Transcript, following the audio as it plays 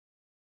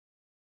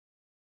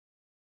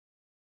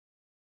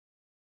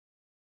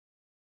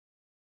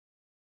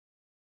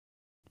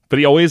But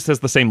he always has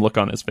the same look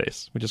on his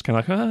face, which is kind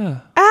of like,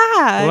 I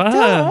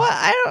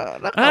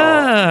don't know.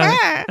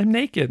 I'm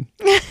naked.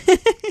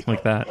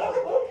 Like that.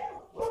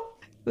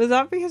 Was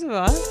that because of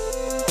us?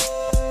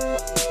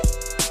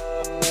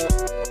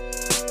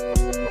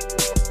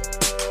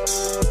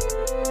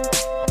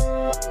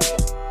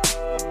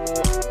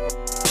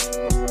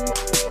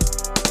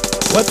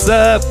 What's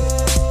up?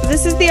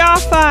 This is the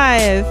Off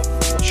Five.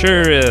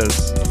 Sure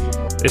is.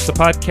 It's a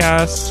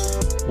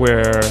podcast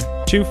where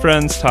two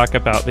friends talk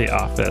about The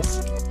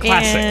Office.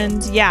 Classic.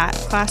 And yeah,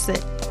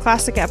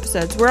 classic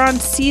episodes. We're on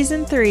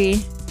season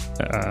 3.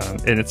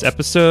 And it's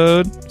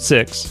episode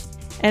 6.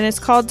 And it's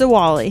called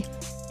Diwali.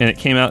 And it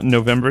came out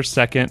November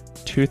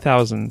 2nd,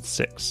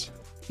 2006.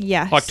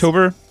 Yes.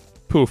 October,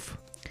 poof.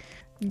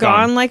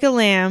 Gone like a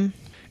lamb.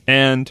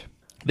 And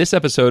this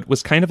episode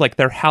was kind of like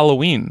their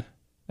Halloween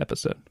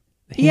episode.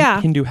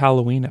 Hindu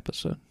Halloween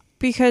episode.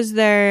 Because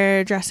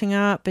they're dressing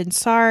up in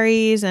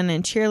saris and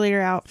in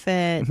cheerleader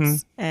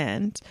outfits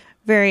and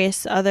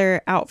various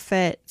other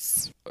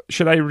outfits.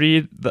 Should I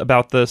read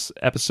about this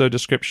episode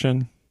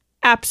description?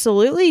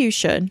 Absolutely, you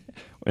should.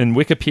 And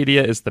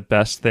Wikipedia is the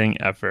best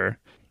thing ever.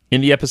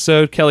 In the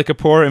episode, Kelly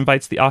Kapoor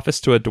invites the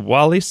office to a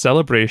Diwali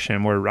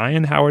celebration where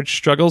Ryan Howard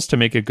struggles to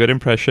make a good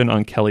impression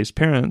on Kelly's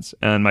parents,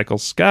 and Michael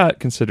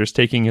Scott considers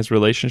taking his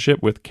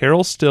relationship with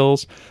Carol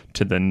Stills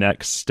to the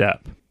next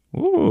step.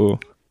 Ooh.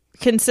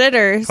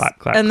 Considers clap,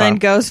 clap, and clap. then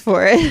goes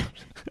for it.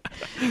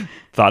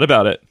 Thought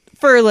about it.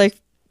 For like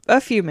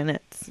a few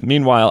minutes.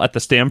 Meanwhile, at the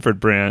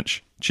Stamford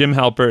branch, Jim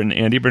Halpert and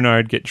Andy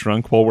Bernard get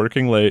drunk while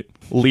working late,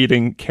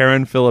 leading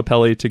Karen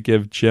Filippelli to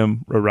give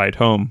Jim a ride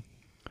home.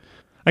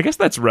 I guess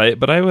that's right,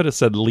 but I would have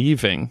said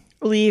leaving.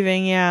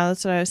 Leaving, yeah,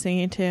 that's what I was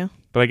thinking too.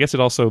 But I guess it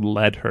also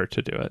led her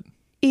to do it.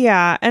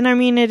 Yeah, and I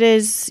mean, it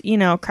is,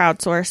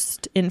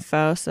 crowdsourced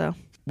info, so.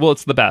 Well,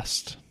 it's the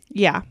best.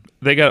 Yeah.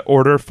 They got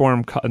order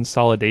form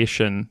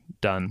consolidation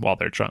done while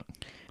they're drunk.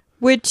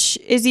 Which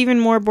is even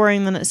more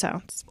boring than it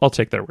sounds. I'll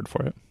take their word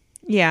for it.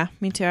 Yeah,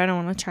 me too. I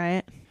don't want to try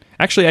it.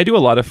 Actually, I do a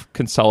lot of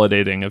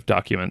consolidating of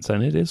documents,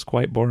 and it is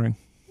quite boring.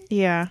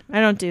 Yeah,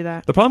 I don't do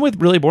that. The problem with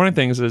really boring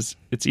things is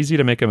it's easy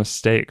to make a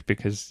mistake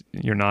because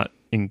you're not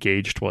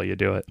engaged while you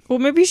do it. Well,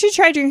 maybe you should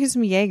try drinking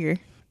some Jaeger.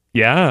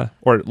 Yeah,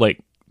 or like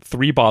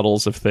 3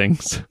 bottles of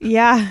things.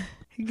 Yeah,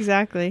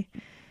 exactly.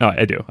 Oh,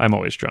 I do. I'm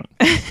always drunk.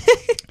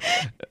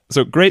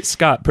 So, Great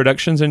Scott,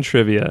 Productions and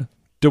Trivia.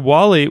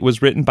 Diwali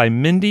was written by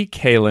Mindy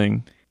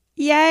Kaling.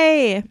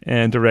 Yay!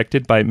 And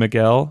directed by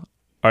Miguel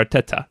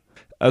Arteta.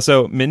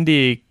 So,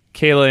 Mindy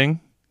Kaling,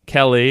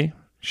 Kelly,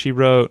 she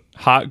wrote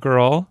Hot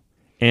Girl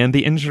and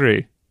The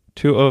Injury,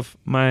 2 of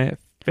my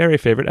very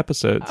favorite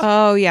episodes.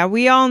 Oh, yeah.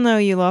 We all know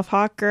you love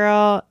Hot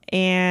Girl,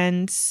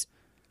 and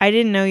I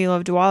didn't know you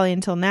loved Diwali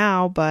until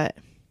now, but...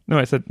 No,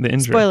 I said The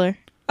Injury. Spoiler.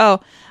 Oh,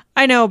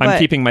 I know, but... I'm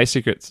keeping my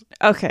secrets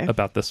okay.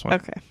 about this one.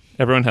 Okay.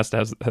 Everyone has to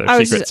have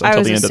their secrets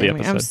until the end of the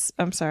episode.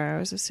 I'm sorry, I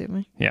was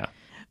assuming. Yeah.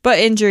 But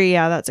Injury,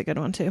 yeah, that's a good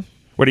one, too.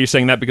 What are you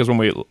saying that because when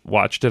we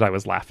watched it, I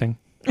was laughing?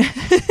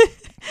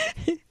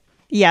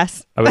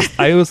 Yes.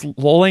 I was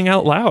lolling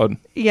out loud.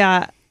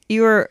 Yeah,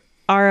 you were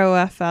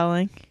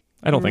ROFLing.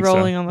 I don't think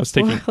rolling so. On the I was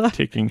floor.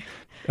 taking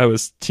I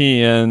was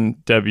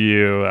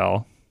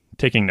TNWL,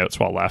 taking notes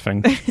while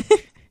laughing.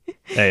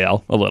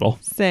 AL, a little.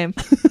 Same.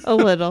 A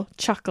little.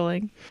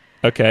 Chuckling.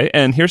 Okay,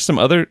 and here's some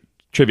other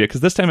trivia, because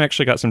this time I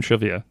actually got some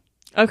trivia.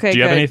 Okay, Do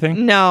you have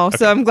anything? No, okay.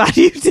 So I'm glad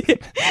you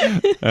did.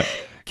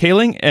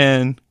 Kaling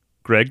and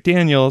Greg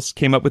Daniels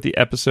came up with the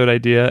episode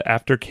idea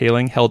after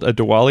Kaling held a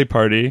Diwali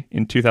party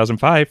in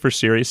 2005 for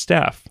series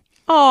staff.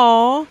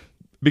 Aww.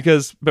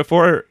 Because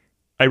before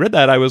I read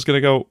that, I was going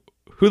to go,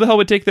 who the hell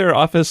would take their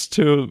office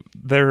to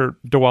their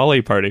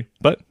Diwali party?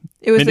 But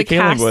it was Mindy the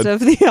Kaling cast would. of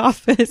The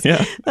Office.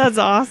 Yeah. That's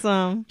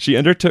awesome. She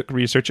undertook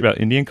research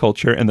about Indian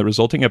culture, and the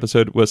resulting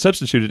episode was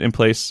substituted in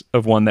place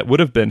of one that would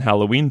have been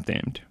Halloween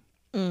themed.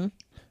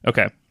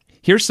 Okay.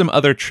 Here's some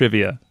other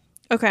trivia.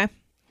 Okay.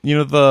 You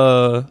know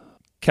the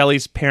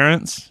Kelly's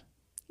parents?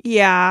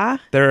 Yeah.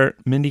 They're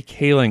Mindy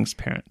Kaling's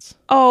parents.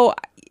 Oh,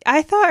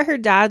 I thought her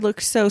dad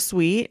looked so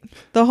sweet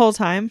the whole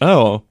time.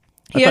 Oh.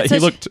 I thought he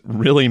such... looked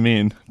really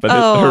mean, but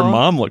her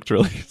mom looked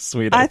really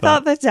sweet. I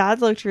thought the dad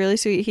looked really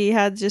sweet. He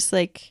had just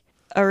like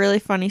a really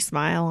funny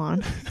smile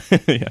on.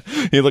 Yeah,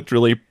 he looked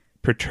really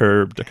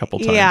perturbed a couple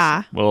times.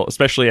 Yeah. Well,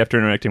 especially after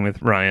interacting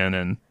with Ryan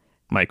and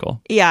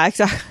Michael. Yeah,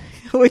 exactly.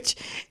 Which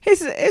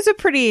is a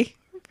pretty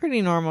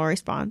normal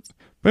response.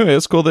 But anyway,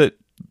 it's cool that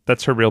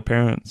that's her real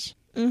parents.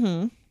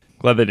 Mm-hmm.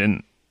 Glad they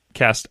didn't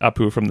cast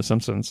Apu from The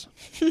Simpsons.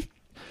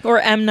 Or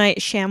M. Night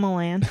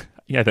Shyamalan.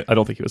 Yeah, I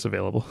don't think he was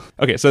available.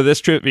 Okay, so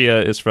this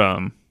trivia is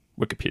from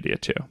Wikipedia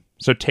too.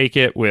 So take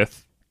it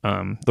with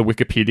the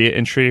Wikipedia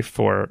entry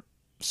for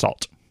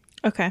salt.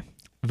 Okay.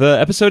 The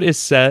episode is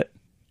set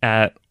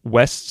at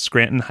West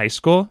Scranton High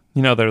School.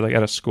 You know, they're like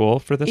at a school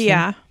for this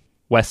Yeah. thing?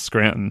 West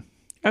Scranton.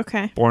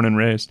 Okay. Born and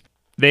raised.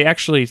 They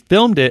actually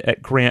filmed it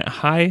at Grant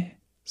High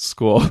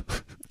School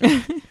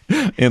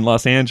in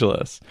Los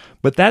Angeles.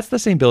 But that's the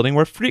same building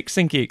where Freaks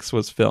and Geeks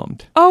was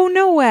filmed. Oh,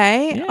 no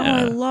way. Yeah. Oh,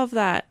 I love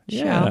that show.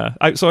 Yeah.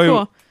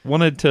 Cool.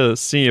 wanted to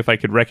see if I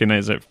could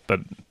recognize it, but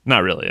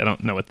not really. I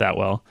don't know it that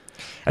well.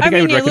 I think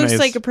mean, would it recognize, looks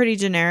like a pretty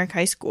generic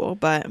high school,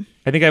 but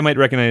I think I might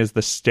recognize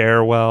the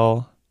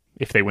stairwell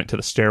if they went to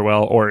the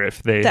stairwell, or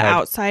if they the had,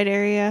 outside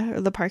area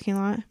or the parking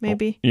lot,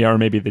 maybe. Yeah, or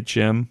maybe the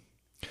gym.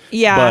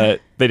 Yeah,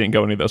 but they didn't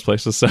go any of those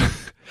places. So,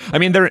 I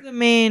mean, they're the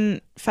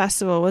main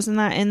festival, wasn't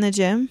that in the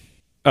gym?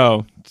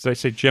 Oh, did I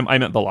say gym? I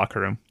meant the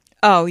locker room.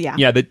 Oh yeah,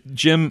 yeah. The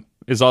gym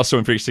is also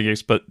in Freaks and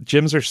Geeks, but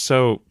gyms are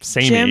so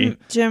samey.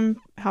 Jim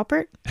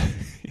Halpert,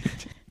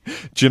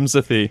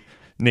 Gymsathy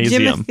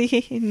Nasium.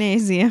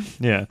 Gymnasium.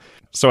 Yeah.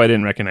 So I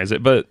didn't recognize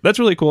it, but that's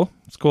really cool.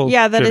 It's cool.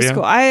 Yeah, that trivia. is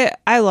cool.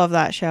 I love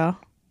that show.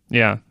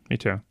 Yeah, me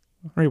too.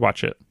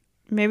 Rewatch it.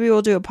 Maybe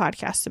we'll do a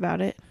podcast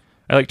about it.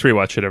 I like to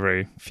rewatch it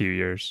every few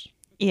years.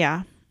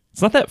 Yeah.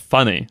 It's not that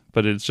funny,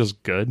 but it's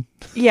just good.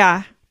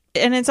 Yeah.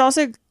 And it's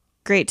also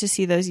great to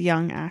see those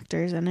young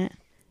actors in it.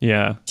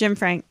 Yeah. James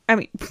Franco.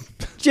 You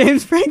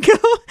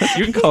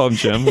can call him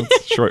Jim.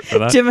 It's short for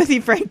that. Timothy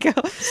Franco.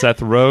 Seth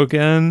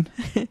Rogen.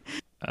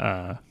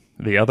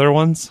 The other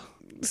ones.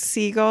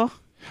 Siegel.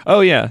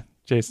 Oh, yeah.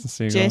 Jason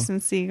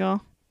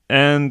Segel.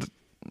 And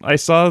I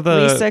saw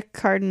the... Lisa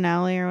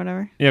Cardinale or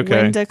whatever. Yeah,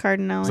 okay. Linda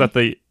Cardinale. Is that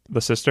the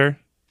sister?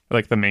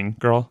 Like the main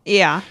girl?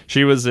 Yeah.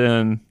 She was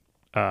in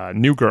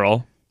New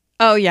Girl.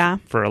 Oh, yeah.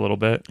 For a little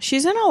bit.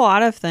 She's in a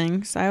lot of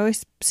things. I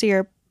always see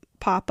her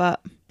pop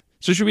up.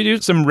 So should we do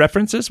some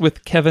references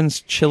with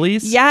Kevin's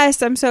Chili's?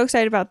 Yes, I'm so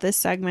excited about this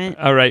segment.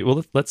 All right.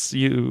 Well,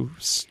 you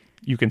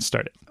can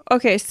start it.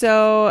 Okay,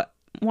 so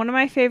one of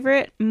my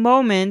favorite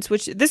moments,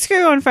 which this could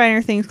go on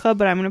Finer Things Club,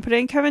 but I'm going to put it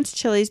in Kevin's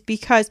Chili's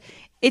because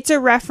it's a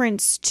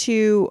reference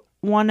to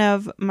one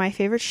of my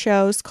favorite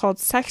shows called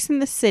Sex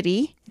and the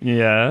City.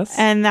 Yes.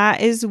 And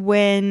that is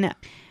when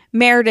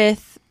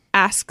Meredith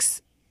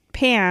asks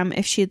Pam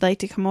if she'd like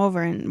to come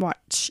over and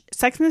watch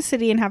Sex and the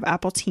City and have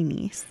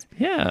appletini.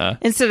 Yeah.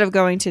 Instead of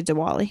going to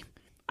Diwali.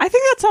 I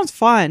think that sounds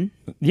fun.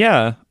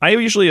 Yeah. I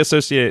usually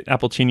associate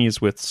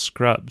appletinis with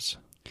Scrubs.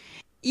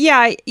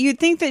 Yeah, you'd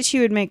think that she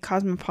would make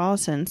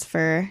cosmopolitans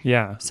for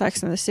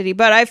Sex and the City,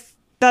 but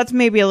that's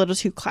maybe a little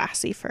too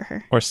classy for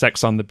her. Or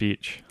Sex on the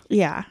Beach.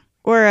 Yeah.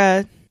 Or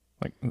a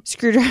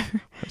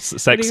screwdriver.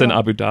 Sex in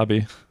Abu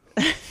Dhabi.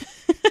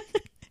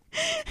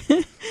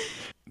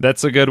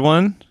 That's a good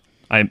one.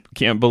 I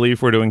can't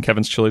believe we're doing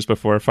Kevin's Chili's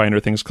before Finer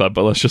Things Club,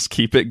 but let's just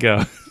keep it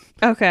go.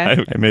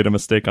 Okay. I made a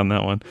mistake on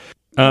that one.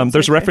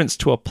 There's a reference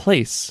to a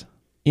place,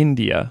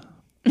 India.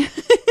 A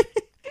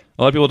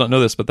lot of people don't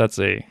know this, but that's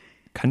a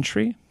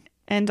country.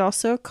 And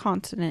also a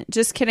continent.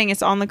 Just kidding.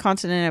 It's on the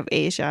continent of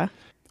Asia.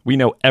 We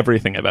know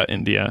everything about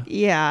India.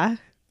 Yeah.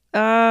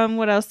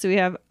 What else do we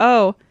have?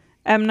 Oh,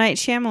 M. Night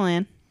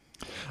Shyamalan.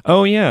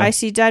 Oh, yeah. I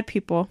See Dead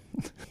People.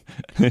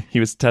 He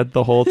was dead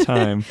the whole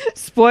time.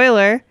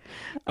 Spoiler.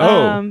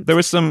 There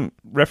was some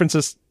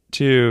references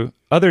to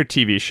other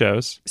TV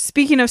shows.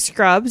 Speaking of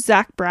Scrubs,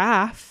 Zach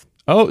Braff.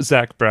 Oh,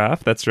 Zach Braff.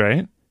 That's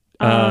right.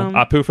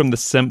 Apu from The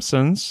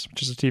Simpsons,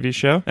 which is a TV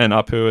show. And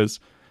Apu is,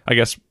 I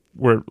guess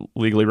we're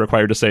legally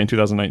required to say in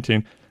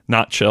 2019,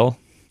 not chill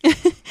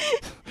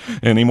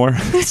anymore.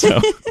 So,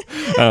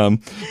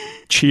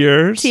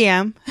 Cheers.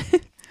 TM.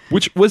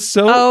 Which was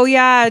so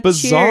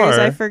bizarre. Cheers.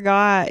 I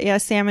forgot. Yeah,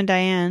 Sam and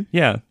Diane.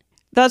 Yeah.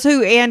 That's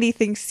who Andy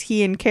thinks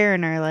he and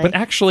Karen are like. But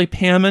actually,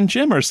 Pam and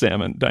Jim are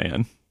Sam and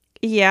Diane.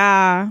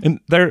 Yeah.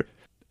 And they're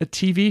a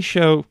TV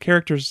show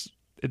characters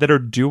that are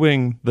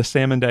doing the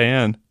Sam and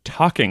Diane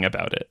talking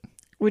about it.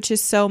 Which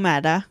is so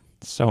meta.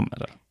 So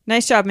meta.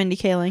 Nice job, Mindy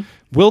Kaling.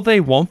 Will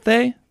they, won't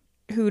they?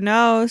 Who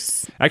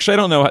knows? Actually, I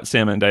don't know what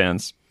Sam and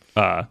Diane's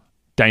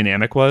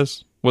dynamic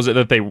was. Was it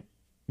that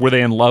were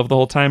they in love the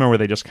whole time, or were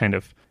they just kind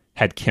of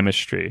had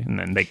chemistry and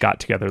then they got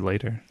together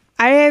later?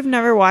 I have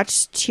never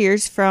watched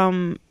Cheers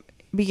from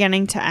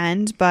beginning to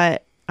end,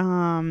 but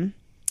I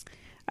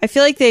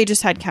feel like they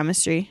just had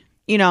chemistry,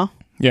 you know?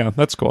 Yeah,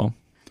 that's cool.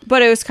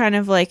 But it was kind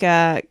of like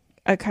a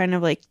kind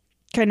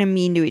of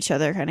mean to each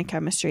other kind of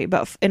chemistry,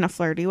 but in a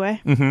flirty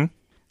way. Mm-hmm.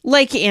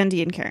 Like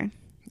Andy and Karen.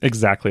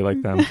 Exactly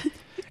like them.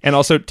 And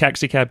also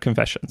Taxicab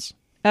Confessions.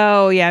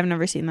 Oh, yeah, I've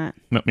never seen that.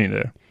 No, me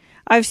neither.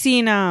 I've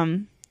seen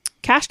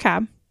Cash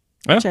Cab,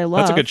 which I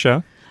love. That's a good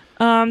show.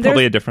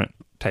 Probably a different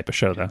type of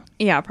show, though.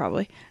 Yeah,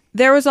 probably.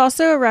 There was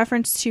also a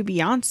reference to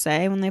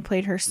Beyonce when they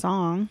played her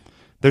song.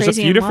 There's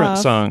Crazy a few in different Love.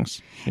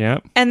 songs. Yeah.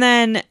 And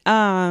then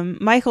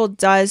Michael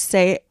does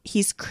say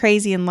he's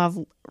crazy in love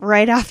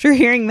right after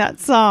hearing that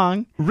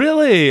song.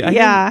 Really? I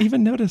didn't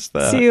even notice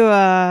that.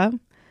 To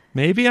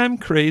maybe I'm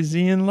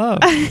crazy in love.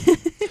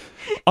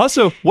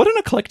 Also, what an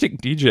eclectic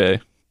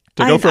DJ.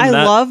 To go from I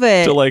that love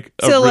it. to like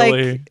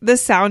really the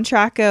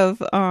soundtrack of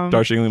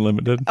Darjeeling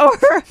Limited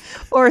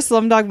or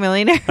Slumdog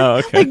Millionaire. Oh,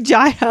 okay. Like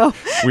Jai-Ho.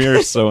 We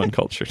are so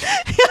uncultured.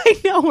 I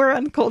know, we're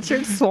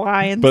uncultured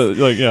swines. But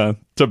like, yeah,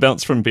 to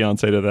bounce from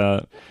Beyonce to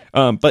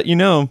that. But you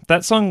know,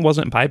 that song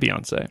wasn't by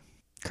Beyonce.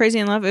 Crazy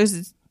in Love, it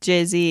was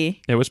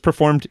Jay-Z. It was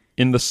performed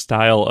in the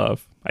style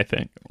of, I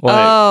think.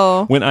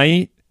 Like, when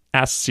I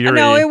asked Siri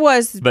it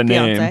was the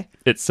Beyonce. name,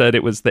 it said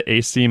it was the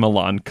AC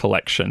Milan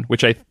collection,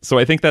 which I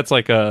think that's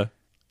like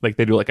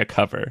they do like a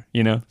cover,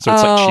 you know? So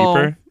it's like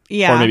cheaper.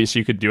 Yeah. Or maybe so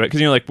you could do it.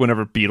 Because, like,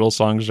 whenever Beatles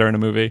songs are in a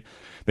movie,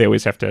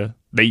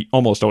 they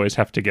almost always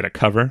have to get a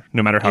cover,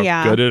 no matter how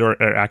good it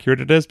or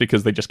accurate it is,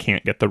 because they just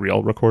can't get the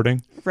real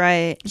recording.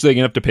 Right. So they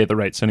have to pay the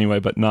rights anyway,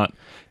 but not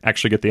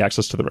actually get the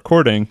access to the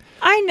recording.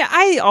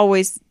 I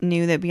always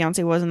knew that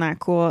Beyonce wasn't that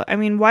cool. I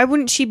mean, why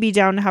wouldn't she be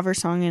down to have her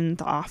song in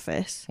The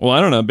Office? Well,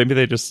 I don't know. Maybe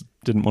they just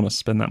didn't want to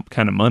spend that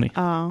kind of money.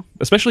 Oh.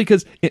 Especially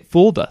because it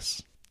fooled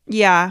us.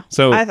 Yeah.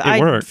 So it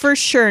worked. I for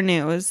sure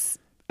knew it was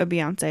a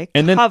Beyonce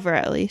cover,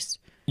 at least.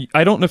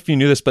 I don't know if you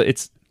knew this, but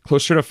it's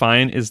Closer to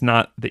Fine is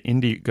not the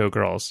Indigo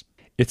Girls.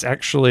 It's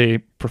actually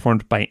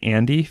performed by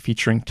Andy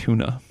featuring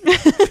Tuna.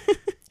 I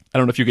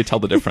don't know if you could tell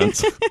the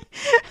difference.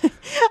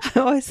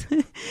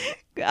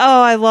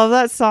 I love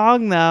that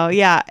song, though.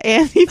 Yeah,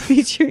 Andy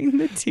featuring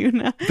the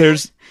Tuna.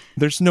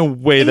 There's no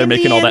way they're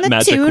making all that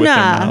magic with their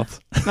mouth.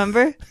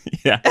 Remember?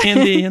 Yeah,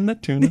 Andy and the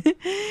Tuna.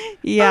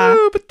 Yeah.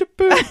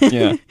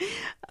 Yeah.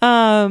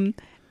 And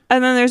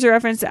then there's a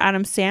reference to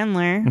Adam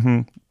Sandler.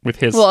 Mm-hmm. With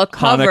his a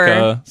cover.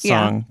 Hanukkah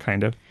song,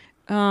 kind of.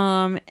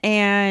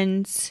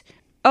 And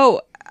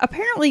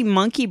apparently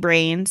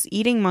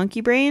eating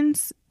monkey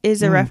brains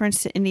is a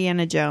reference to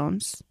Indiana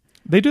Jones.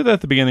 They do that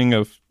at the beginning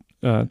of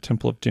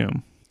Temple of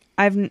Doom.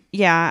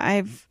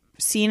 I've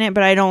seen it,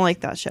 but I don't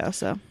like that show,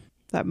 so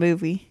that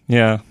movie.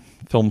 Yeah,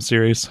 film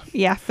series.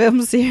 Yeah,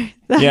 film series.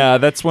 Yeah,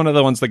 that's one of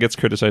the ones that gets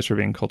criticized for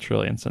being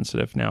culturally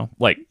insensitive now.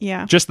 Like,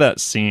 just that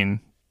scene.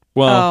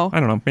 Well, I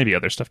don't know, maybe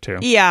other stuff too.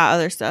 Yeah,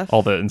 other stuff.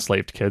 All the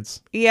enslaved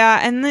kids. Yeah,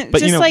 and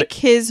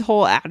his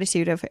whole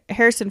attitude of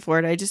Harrison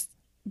Ford, I just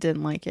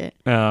didn't like it.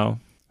 Oh,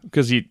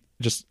 because he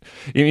just,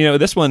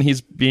 this one,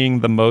 he's being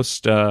the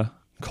most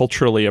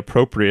culturally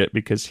appropriate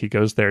because he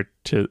goes there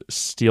to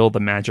steal the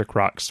magic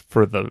rocks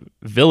for the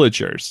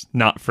villagers,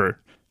 not for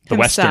the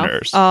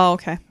Westerners. Oh,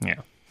 okay.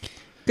 Yeah.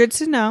 Good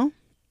to know.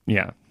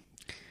 Yeah.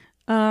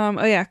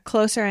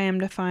 Closer I am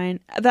to Fine.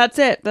 That's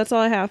it. That's all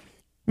I have.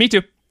 Me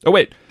too. Oh,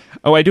 wait.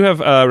 Oh, I do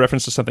have a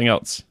reference to something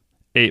else.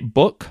 A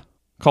book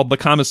called the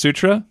Kama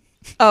Sutra.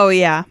 Oh,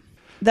 yeah.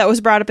 That was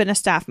brought up in a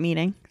staff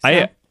meeting.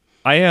 So.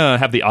 I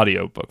have the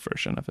audiobook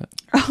version of it.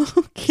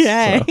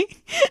 Okay.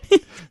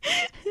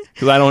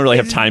 Because I don't really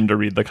have time to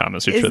read the Kama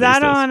Sutra Is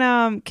that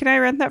on, can I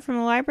rent that from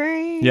the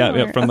library?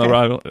 Yeah, from the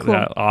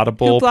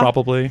Audible, Hoopla.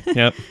 Probably.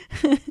 Yep.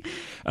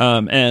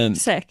 And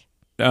sick.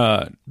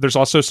 There's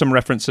also some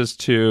references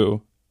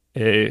to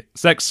a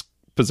sex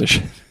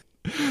position,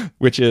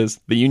 which is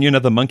the union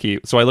of the monkey.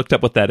 So I looked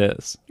up what that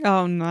is.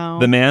 Oh, no.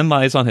 The man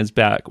lies on his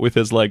back with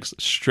his legs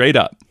straight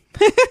up.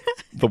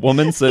 The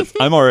woman sits...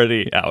 I'm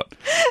already out.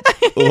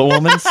 The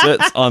woman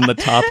sits on the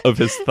top of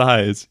his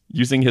thighs,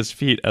 using his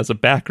feet as a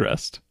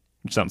backrest,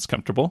 which sounds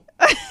comfortable.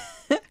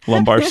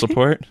 Lumbar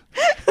support.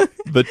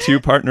 The two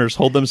partners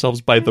hold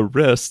themselves by the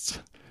wrists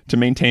to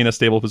maintain a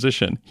stable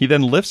position. He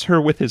then lifts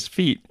her with his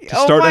feet to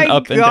start an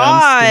up and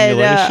down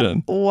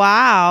stimulation.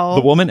 Wow.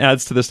 The woman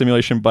adds to the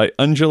stimulation by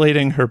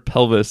undulating her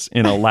pelvis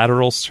in a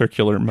lateral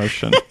circular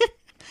motion.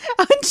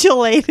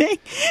 Undulating.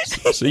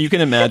 So you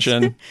can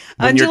imagine...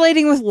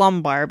 Undulating with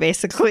lumbar,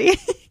 basically.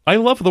 I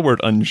love the word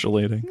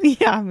undulating.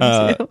 Yeah,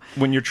 me too.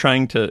 When you're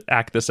trying to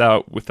act this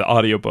out with the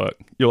audiobook,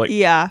 you're like,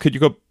 yeah. Could you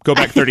go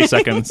back 30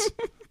 seconds?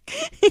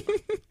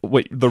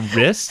 Wait, the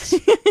wrists?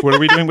 What are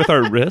we doing with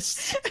our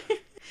wrists?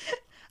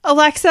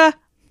 Alexa,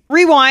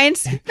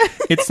 rewind.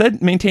 It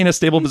said maintain a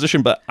stable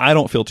position, but I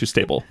don't feel too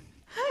stable.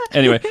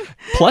 Anyway,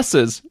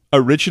 pluses,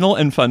 original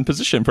and fun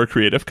position for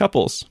creative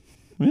couples.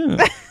 Yeah.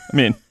 I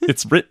mean,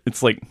 it's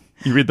like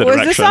you read the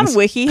directions.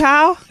 Was this on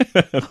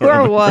WikiHow?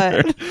 Or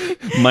what?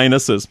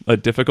 Minuses, a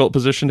difficult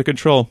position to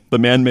control. The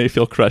man may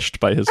feel crushed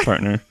by his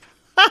partner.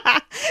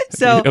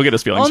 So he'll get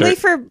his feelings only hurt.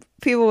 for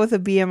people with a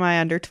BMI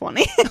under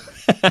 20.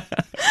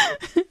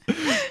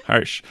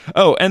 Harsh.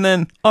 Oh, and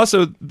then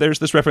also there's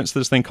this reference to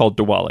this thing called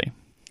Diwali.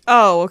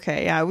 Oh,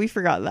 okay. Yeah, we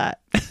forgot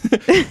that.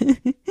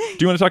 Do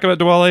you want to talk about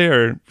Diwali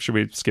or should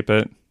we skip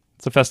it?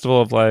 It's a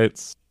festival of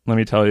lights. Let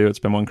me tell you, it's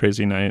been one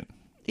crazy night.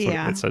 That's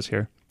what it says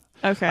here.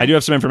 Okay. I do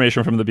have some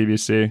information from the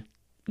BBC.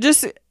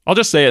 I'll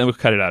just say it and we'll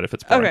cut it out if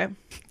it's boring. Okay.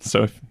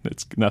 So if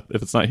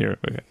it's not here,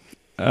 okay.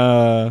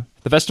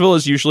 The festival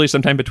is usually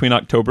sometime between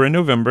October and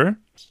November.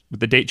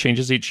 The date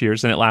changes each year,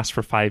 and it lasts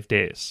for 5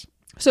 days.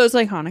 So it's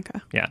like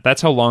Hanukkah. Yeah,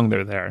 that's how long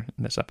they're there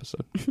in this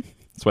episode.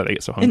 That's why they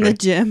get so hungry. In the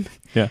gym.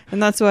 Yeah.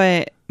 And that's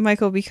why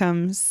Michael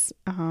becomes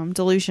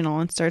delusional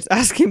and starts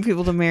asking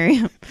people to marry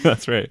him.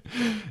 That's right.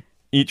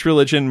 Each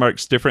religion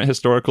marks different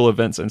historical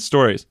events and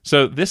stories.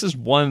 So this is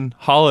one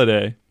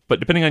holiday, but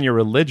depending on your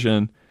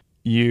religion,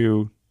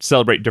 you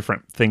celebrate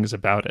different things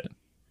about it.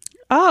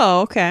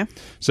 Oh, okay.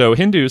 So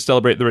Hindus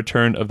celebrate the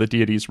return of the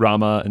deities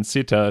Rama and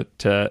Sita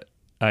to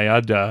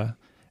Ayodhya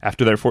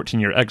after their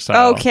 14-year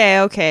exile.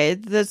 Okay.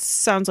 That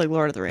sounds like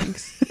Lord of the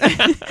Rings.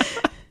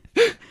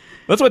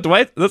 That's what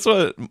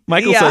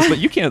Michael says, but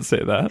you can't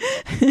say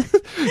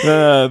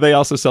that. They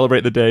also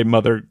celebrate the day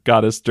Mother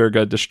Goddess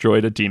Durga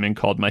destroyed a demon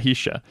called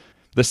Mahisha.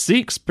 The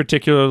Sikhs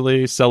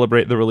particularly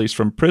celebrate the release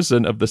from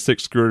prison of the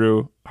sixth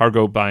Guru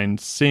Hargobind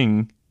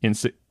Singh in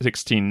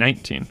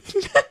 1619.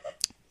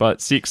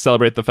 But Sikhs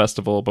celebrate the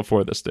festival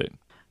before this date.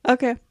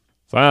 Okay.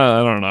 So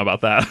I don't know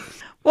about that.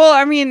 Well,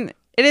 I mean,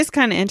 it is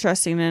kind of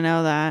interesting to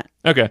know that.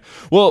 Okay.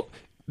 Well,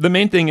 the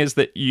main thing is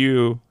that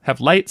you have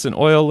lights and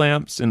oil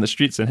lamps in the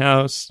streets and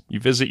house.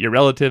 You visit your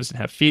relatives and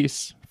have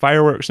feasts.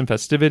 Fireworks and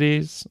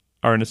festivities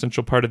are an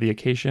essential part of the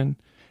occasion.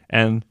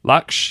 And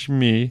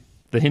Lakshmi,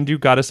 the Hindu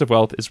goddess of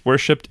wealth, is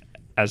worshipped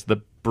as the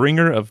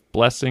bringer of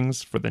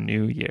blessings for the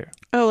new year.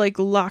 Oh, like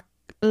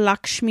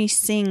Lakshmi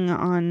Singh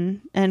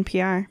on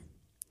NPR.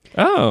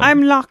 Oh.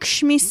 I'm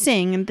Lakshmi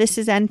Singh, and this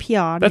is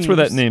NPR That's News. where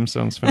that name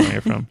sounds familiar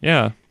from.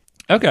 Yeah.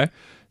 Okay.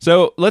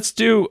 So let's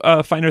do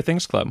Finer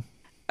Things Club.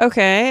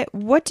 Okay.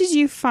 What did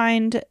you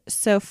find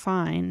so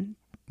fine?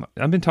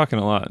 I've been talking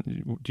a lot.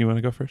 Do you want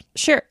to go first?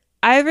 Sure.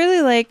 I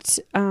really liked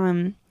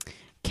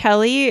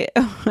Kelly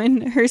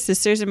when her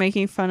sisters are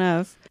making fun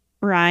of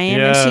Ryan.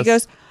 Yes. And she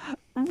goes,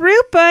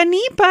 Rupa,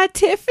 Nipa,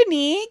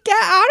 Tiffany,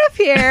 get out of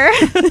here.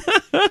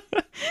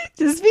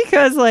 Just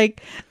because,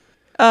 like,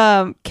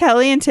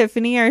 Kelly and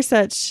Tiffany are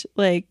such,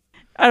 like,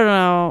 I don't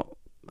know,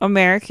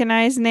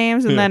 Americanized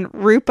names. And then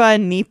Rupa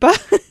and Nipa.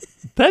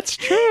 That's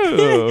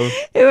true.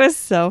 It was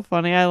so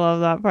funny. I love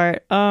that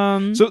part.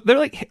 So they're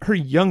like her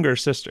younger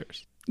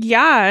sisters.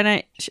 Yeah,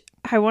 and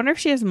I wonder if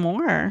she has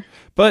more.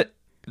 But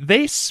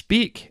they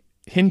speak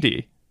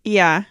Hindi.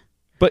 Yeah.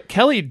 But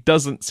Kelly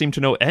doesn't seem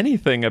to know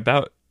anything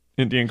about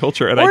Indian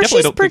culture. And Or I definitely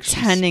she's don't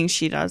pretending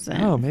she doesn't.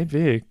 Oh,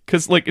 maybe.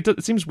 Because like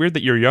it seems weird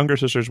that your younger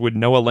sisters would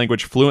know a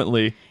language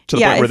fluently to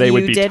the Yeah, point where if they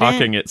would you be didn't.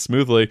 talking it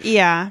smoothly.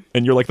 Yeah.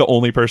 And you're like the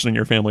only person in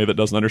your family that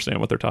doesn't understand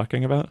what they're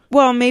talking about.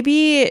 Well,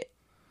 maybe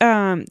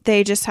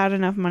they just had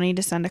enough money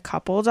to send a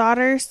couple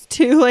daughters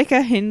to like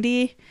a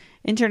Hindi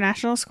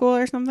international school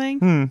or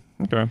something.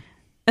 Okay.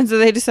 And so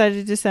they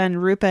decided to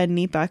send Rupa and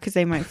Nipa because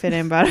they might fit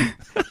in better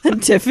than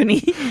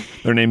Tiffany.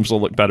 Their names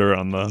will look better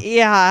on the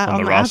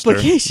on the roster.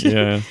 application.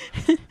 Yeah.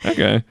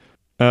 Okay.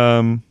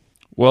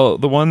 Well,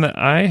 the one that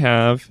I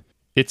have,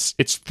 it's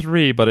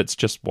 3, but it's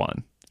just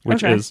one,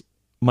 which Okay. is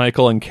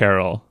Michael and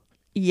Carol.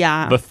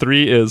 Yeah. The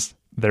 3 is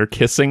their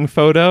kissing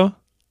photo.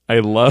 I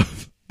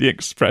love the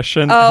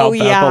expression, Oh, how bad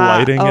yeah. the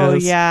lighting Oh,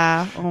 is.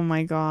 yeah. Oh,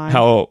 my God.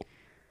 How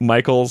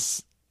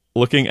Michael's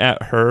looking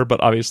at her,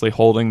 but obviously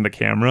holding the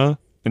camera,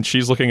 and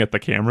she's looking at the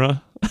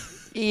camera.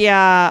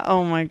 Yeah.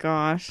 Oh, my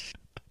gosh.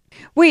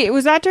 Wait,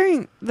 was that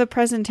during the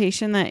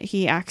presentation that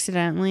he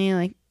accidentally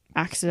in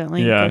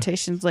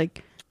quotations,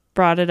 like,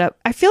 brought it up?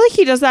 I feel like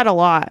he does that a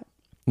lot.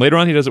 Later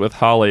on, he does it with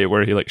Holly,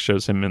 where he like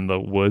shows him in the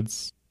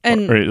woods,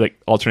 And or he like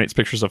alternates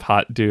pictures of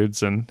hot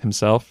dudes and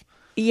himself.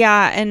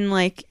 yeah, and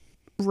like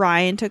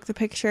Ryan took the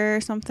picture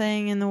or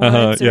something in the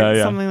woods or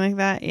something like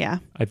that. Yeah.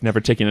 I've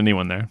never taken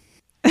anyone there.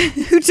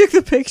 Who took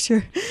the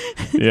picture?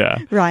 Yeah.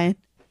 Ryan.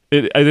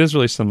 It is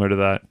really similar to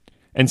that.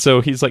 And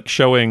so he's like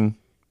showing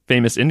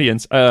famous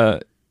Indians.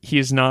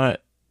 He's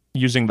not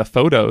using the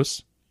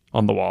photos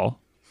on the wall.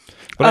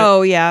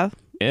 But yeah.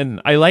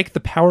 And I like the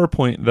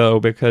PowerPoint though,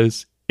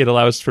 because it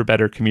allows for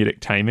better comedic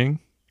timing.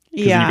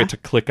 Because Yeah. you get to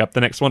click up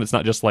the next one. It's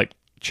not just like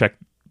check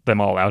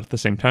them all out at the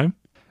same time.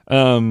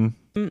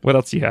 What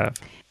else do you have?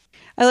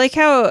 I like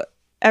how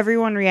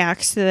everyone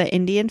reacts to the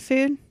Indian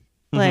food.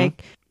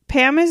 Like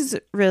Pam is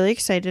really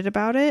excited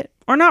about it,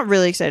 or not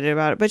really excited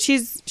about it, but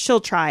she'll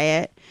try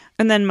it.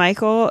 And then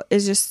Michael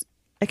is just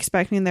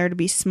expecting there to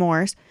be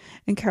s'mores.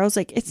 And Carol's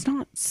like, it's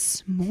not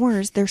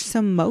s'mores, they're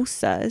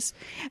samosas.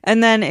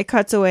 And then it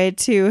cuts away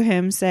to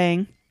him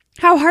saying,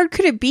 how hard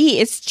could it be?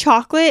 It's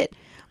chocolate,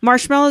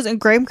 marshmallows, and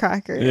graham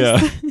crackers.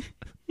 Yeah.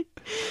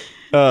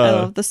 I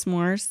love the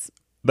s'mores.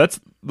 That's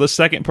the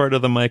second part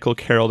of the Michael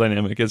Carol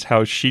dynamic, is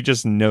how she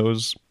just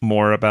knows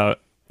more about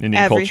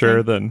Indian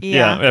culture than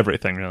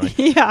everything really.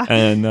 Yeah.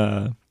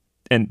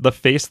 And the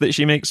face that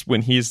she makes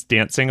when he's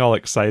dancing all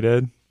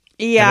excited.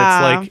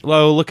 Yeah. And it's like,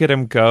 oh, look at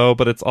him go,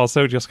 but it's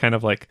also just kind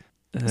of like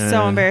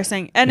so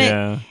embarrassing. And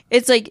yeah.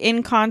 it's like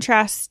in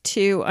contrast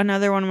to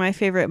another one of my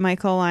favorite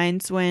Michael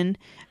lines when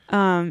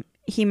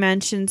he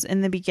mentions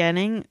in the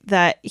beginning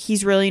that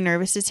he's really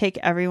nervous to take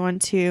everyone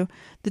to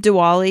the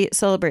Diwali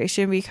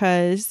celebration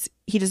because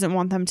he doesn't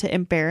want them to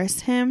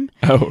embarrass him.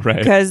 Oh, right.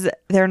 Because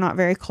they're not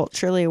very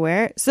culturally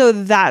aware. So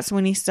that's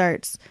when he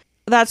starts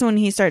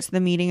the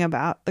meeting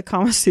about the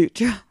Kama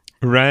Sutra.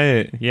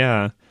 Right.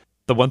 Yeah.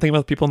 The one thing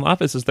about people in the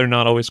office is they're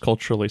not always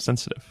culturally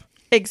sensitive.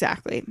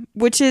 Exactly.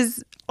 Which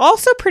is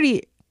also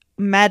pretty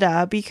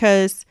meta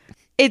because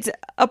it's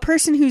a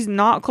person who's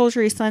not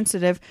culturally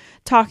sensitive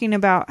talking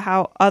about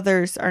how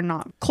others are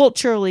not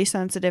culturally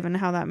sensitive and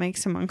how that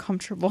makes him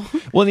uncomfortable.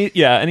 Well,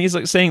 and he's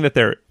like saying that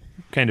they're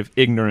kind of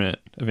ignorant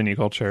of Indian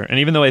culture. And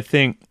even though I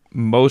think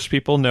most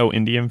people know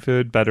Indian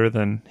food better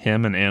than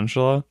him and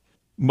Angela,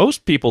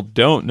 most people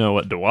don't know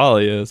what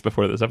Diwali is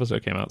before this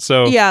episode came out.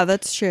 So yeah,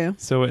 that's true.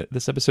 So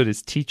this episode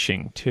is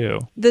teaching too.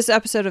 This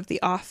episode of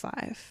the Off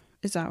Five.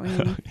 Is that what you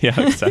mean? Yeah,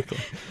 exactly.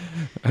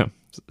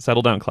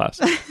 Settle down, class.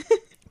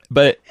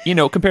 But,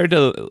 compared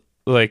to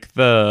like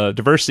the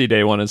Diversity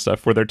Day one and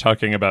stuff where they're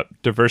talking about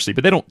diversity,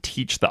 but they don't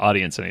teach the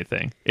audience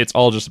anything. It's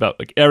all just about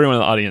like everyone in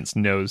the audience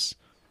knows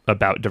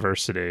about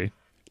diversity.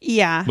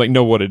 Yeah. like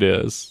know what it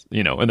is,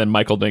 and then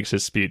Michael makes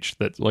his speech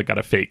that's like got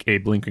a fake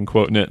Abe Lincoln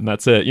quote in it, and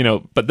that's it,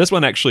 but this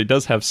one actually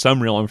does have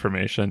some real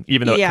information,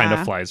 even though it kind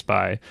of flies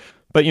by.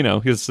 But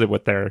here's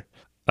what their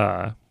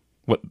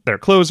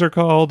clothes are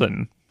called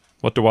and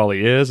what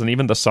Diwali is, and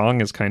even the song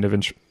is kind of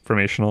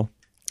informational.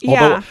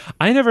 Yeah. Although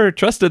I never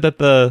trusted that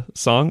the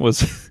song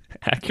was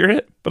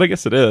accurate, but I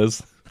guess it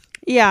is.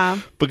 Yeah.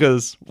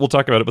 Because we'll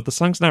talk about it, but the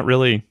song's not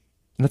really,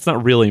 that's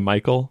not really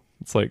Michael.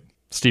 It's like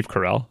Steve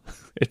Carell.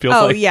 It feels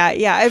like. Oh,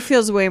 yeah. It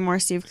feels way more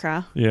Steve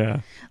Carell.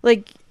 Yeah.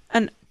 Like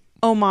an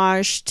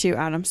homage to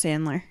Adam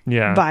Sandler.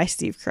 Yeah. By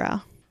Steve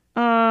Carell.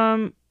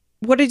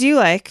 What did you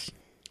like?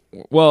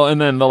 Well, and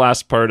then the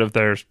last part of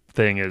their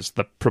thing is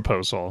the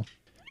proposal.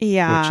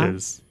 Yeah. Which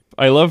is,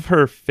 I love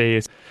her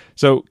face.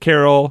 So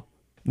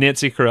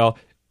Nancy Carell,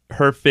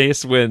 her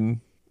face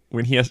when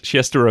she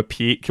has to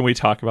repeat, can we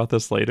talk about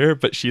this later?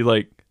 But she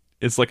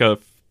it's like a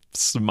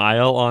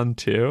smile on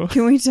too.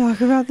 Can we talk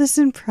about this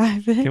in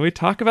private? Can we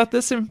talk about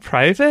this in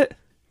private?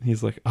 And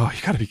he's like, oh,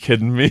 you gotta be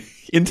kidding me.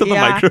 Into the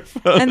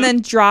microphone. And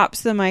then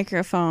drops the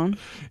microphone.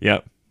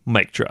 Yep.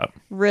 Mic drop.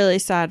 Really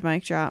sad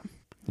mic drop.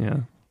 Yeah.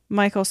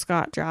 Michael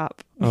Scott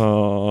drop.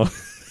 Oh.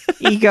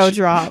 Ego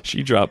drop.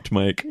 She dropped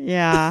Mike.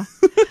 Yeah.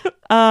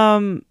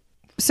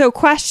 So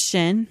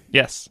question.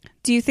 Yes.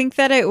 Do you think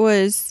that it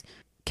was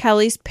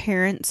Kelly's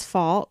parents'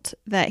 fault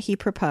that he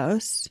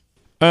proposed?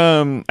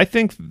 I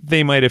think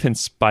they might have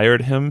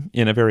inspired him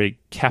in a very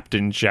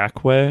Captain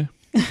Jack way.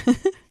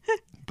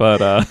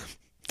 But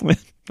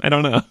I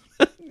don't know.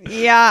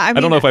 Yeah, I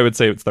don't know if I would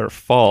say it's their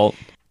fault.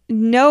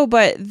 No,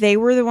 but they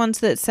were the ones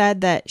that said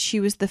that she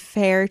was the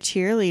fair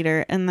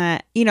cheerleader and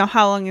that,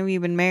 how long have you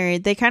been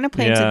married? They kind of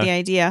planted the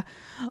idea.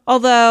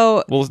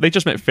 Although... Well, they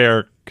just meant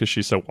fair because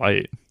she's so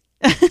white.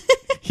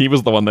 He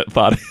was the one that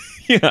thought...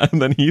 Yeah,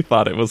 and then he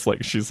thought it was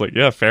like, she's like,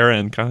 yeah, fair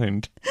and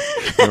kind.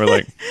 And we're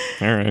like,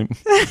 all right.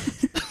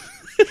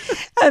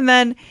 And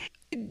then,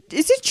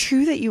 is it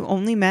true that you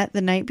only met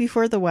the night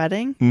before the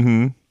wedding?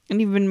 Mm-hmm.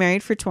 And you've been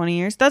married for 20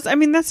 years? That's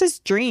his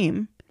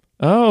dream.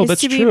 Oh, that's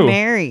to true. Be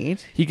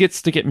married. He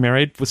gets to get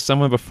married with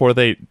someone before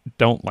they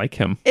don't like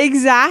him.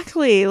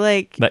 Exactly.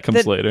 That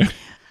comes later.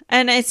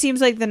 And it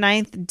seems like the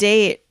 9th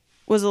date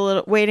was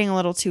waiting a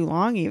little too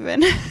long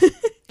even.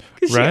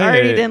 Because she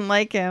already didn't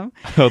like him.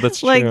 Oh, that's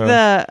true. Like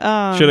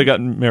should have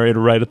gotten married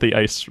right at the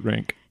ice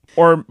rink.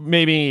 Or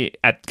maybe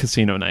at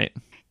casino night.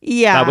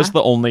 Yeah. That was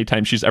the only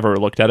time she's ever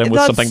looked at him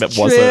with something that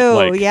true. wasn't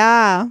like...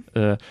 Yeah.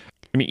 I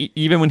mean,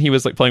 even when he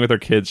was playing with her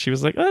kids, she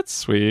was like, oh, that's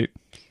sweet,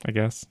 I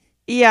guess.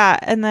 Yeah,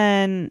 and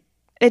then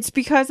it's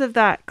because of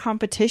that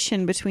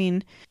competition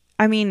between...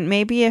 I mean,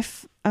 maybe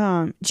if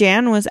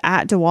Jan was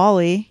at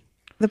Diwali,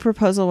 the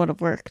proposal would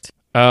have worked.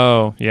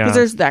 Oh, yeah. Because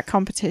there's that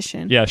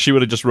competition. Yeah, she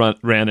would have just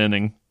ran in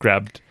and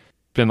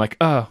been like,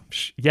 oh,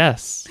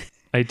 yes,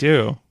 I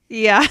do.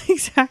 Yeah,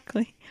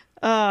 exactly.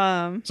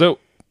 So,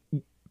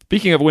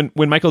 speaking of when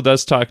Michael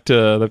does talk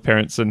to the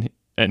parents and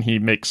he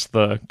makes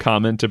the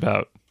comment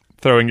about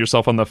throwing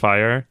yourself on the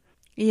fire.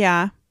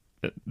 Yeah.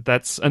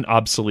 That's an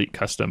obsolete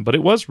custom, but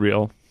it was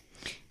real.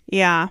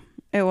 Yeah,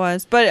 it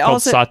was. But called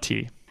also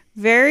sati.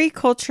 Very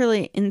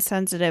culturally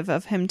insensitive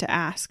of him to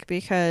ask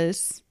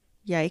because,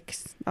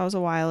 yikes, that was a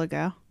while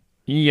ago.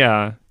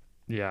 Yeah.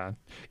 Yeah.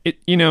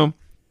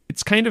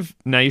 It's kind of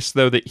nice,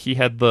 though, that he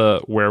had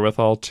the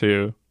wherewithal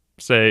to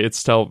say it's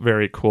still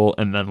very cool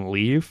and then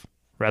leave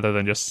rather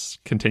than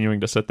just continuing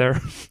to sit there.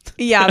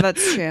 Yeah,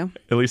 that's true.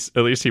 At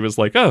least he was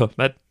like, oh,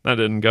 that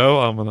didn't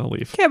go. I'm going to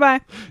leave. Okay,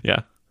 bye.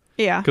 Yeah.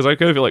 Yeah. Because I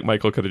could feel like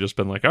Michael could have just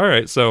been like, all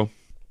right, so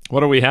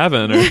what are we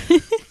having? Or,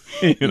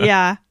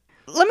 Yeah.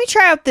 Let me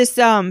try out this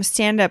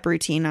stand-up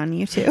routine on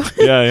you two.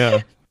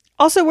 Yeah.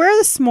 Also, where are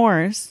the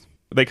s'mores?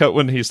 They cut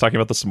when he's talking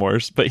about the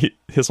s'mores, but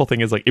his whole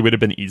thing is like, it would have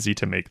been easy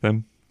to make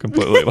them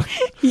completely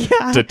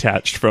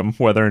detached from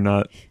whether or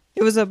not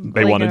it was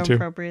they wanted an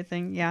appropriate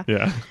thing. Yeah.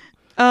 Yeah.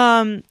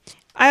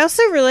 I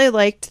also really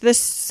liked this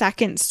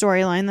second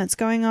storyline that's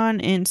going on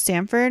in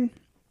Stanford.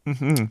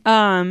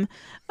 Mm-hmm.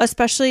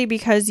 Especially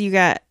because you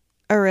get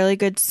a really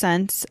good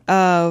sense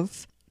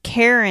of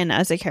Karen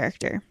as a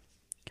character.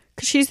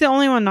 Because she's the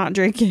only one not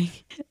drinking.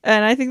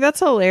 And I think that's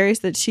hilarious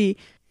that she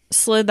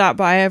slid that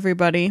by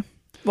everybody.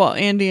 Well,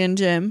 Andy and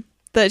Jim.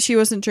 That she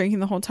wasn't drinking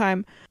the whole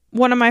time.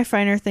 One of my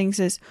finer things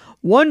is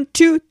 1,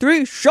 2,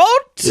 3, shot!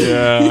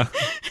 Yeah.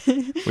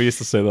 We used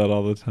to say that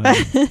all the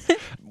time.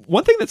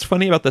 One thing that's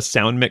funny about the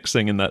sound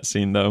mixing in that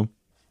scene, though,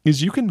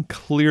 is you can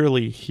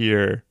clearly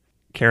hear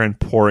Karen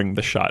pouring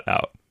the shot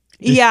out.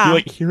 Yeah.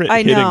 You hear it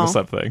hitting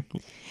something.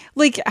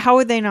 How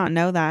would they not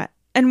know that?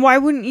 And why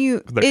wouldn't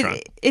you...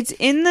 It's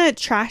in the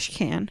trash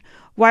can.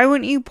 Why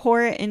wouldn't you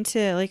pour it into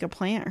a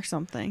plant or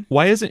something?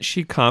 Why isn't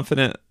she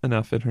confident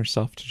enough in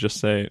herself to just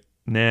say,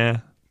 nah?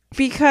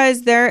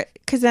 Because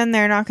then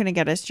they're not going to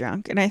get us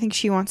drunk. And I think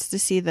she wants to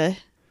see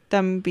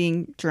them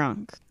being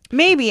drunk.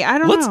 Maybe. I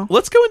don't know.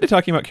 Let's go into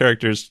talking about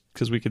characters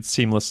because we could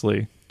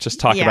seamlessly just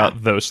talk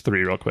about those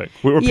three real quick.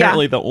 We were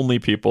apparently the only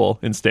people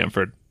in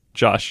Stanford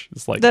Josh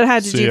is like that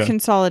had to "See do ya."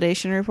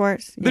 consolidation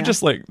reports. They're Yeah.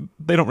 just like,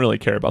 they don't really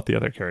care about the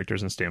other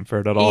characters in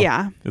Stamford at all.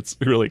 Yeah. It's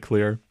really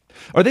clear.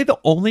 Are they the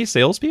only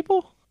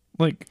salespeople?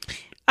 Like,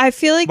 I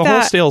feel like the that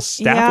whole sales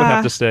staff would yeah.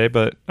 have to stay,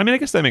 but I mean, I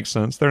guess that makes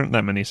sense. There aren't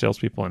that many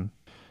salespeople in.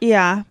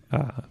 Yeah.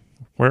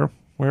 Where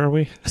are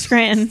we?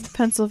 Scranton,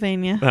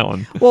 Pennsylvania. That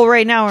one. Well,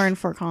 right now we're in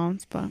Fort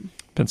Collins, but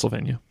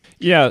Pennsylvania.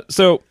 Yeah,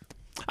 so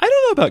I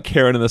don't know about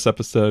Karen in this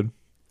episode.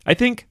 I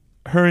think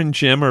her and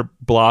Jim are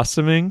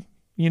blossoming,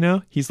 you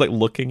know? He's like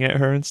looking at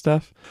her and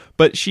stuff.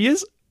 But she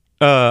is,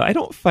 I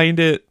don't find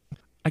it,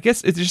 I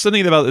guess it's just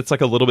something about it's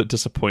like a little bit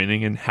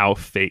disappointing in how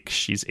fake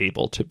she's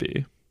able to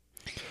be.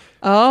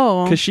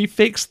 oh. Because she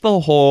fakes the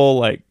whole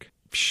like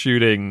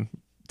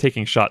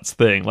taking shots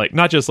thing. Like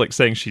not just like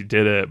saying she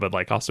did it, but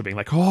like also being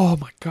like, oh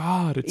my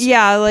God. It's,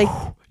 Yeah, like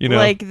you know?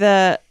 like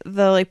the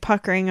like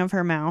puckering of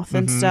her mouth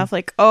and stuff.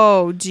 Like,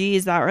 oh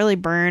geez, that really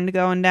burned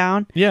going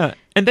down. Yeah.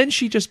 And then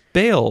she just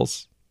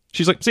bails.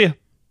 She's like, see ya.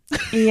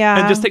 Yeah.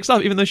 And just takes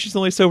off, even though she's the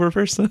only sober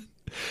person.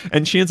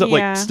 And she ends up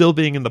Yeah. like still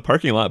being in the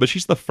parking lot, but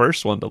she's the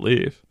first one to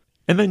leave.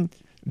 And then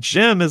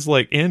Jim is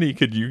like, Andy,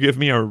 could you give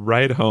me a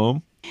ride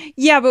home?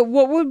 Yeah, but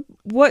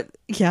what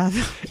yeah.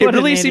 It what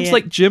really an seems idiot.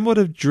 like Jim would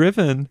have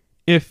driven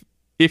if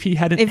he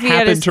hadn't If he had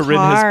happened his to rid his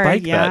car,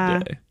 bike yeah.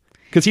 that day.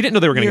 Because he didn't know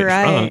they were going to You're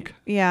get right. drunk.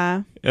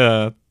 Yeah.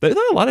 There's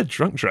a lot of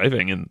drunk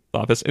driving in the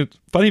office. It's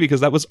funny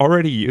because that was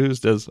already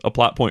used as a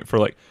plot point for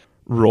like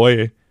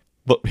Roy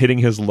hitting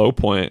his low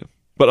point.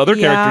 But other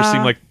characters Yeah.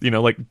 seem like, you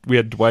know, like we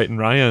had Dwight and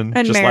Ryan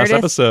And just Meredith last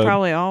episode.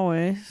 probably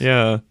always.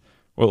 Yeah.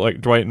 Well,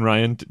 like Dwight and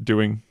Ryan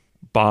doing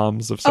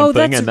bombs of Oh,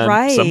 something, that's and then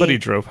right. somebody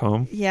drove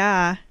home.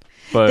 Yeah.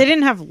 But They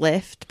didn't have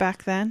Lyft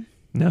back then.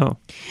 no.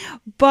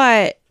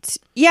 But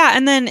yeah,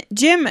 and then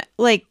Jim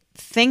like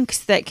thinks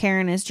that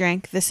Karen has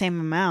drank the same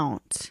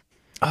amount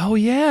Oh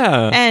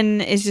yeah.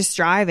 and is just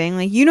driving.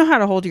 Like, you know how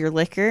to hold your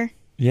liquor.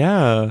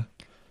 Yeah.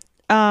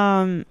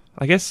 Um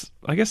I guess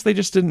they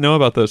just didn't know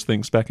about those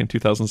things back in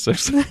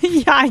 2006.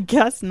 yeah, I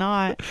guess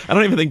not. I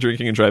don't even think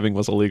drinking and driving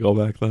was illegal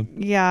back then.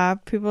 Yeah,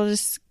 people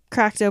just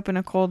cracked open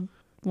a cold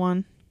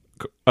one.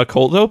 A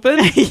cold open?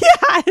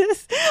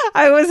 Yes.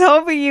 I was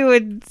hoping you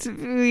would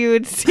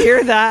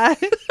hear that.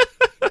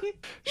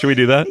 Should we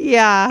do that?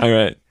 Yeah. All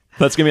right.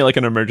 That's gonna be like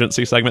an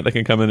emergency segment that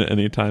can come in at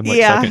any time, like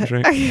yeah. second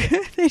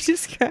drink. They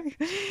just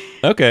cracked.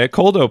 Okay,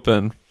 cold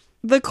open.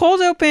 The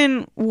cold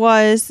open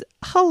was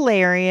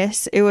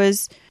hilarious. It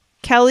was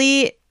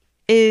Kelly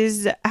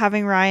is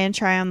having Ryan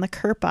try on the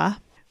Kerpa,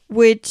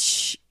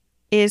 which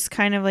is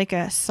kind of like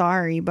a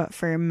sorry, but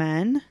for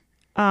men.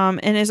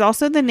 And is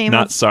also the name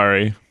Not of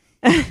sorry.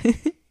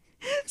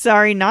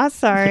 Sorry, not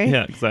sorry.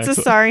 Yeah, exactly. It's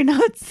a sorry,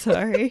 not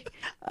sorry.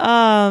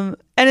 And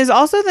is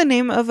also the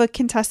name of a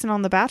contestant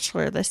on The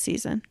Bachelor this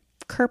season.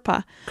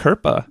 Kerpa.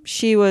 Kerpa.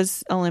 She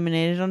was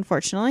eliminated,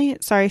 unfortunately.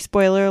 Sorry,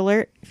 spoiler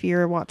alert if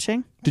you're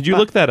watching. Did you But-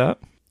 look that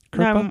up? No,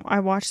 Kerpa? I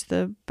watched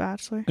The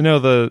Bachelor. No,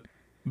 the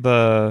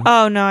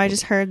Oh, no, I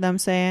just heard them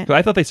say it.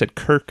 I thought they said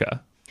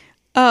Kirka.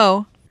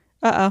 Oh.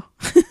 Uh-oh.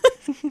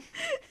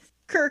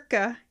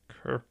 Kirka.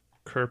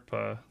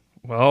 Kerpa.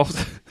 Well,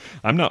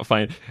 I'm not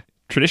fine.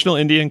 Traditional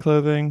Indian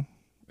clothing.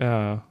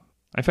 I'm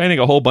finding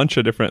a whole bunch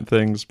of different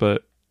things,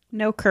 but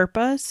No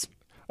Kerpas.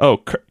 oh,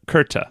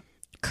 Kurta.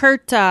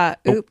 Kurta.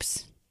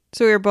 Oops.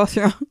 So we were both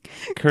wrong.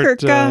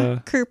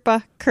 Kurka.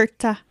 Kurpa.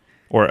 Kurta.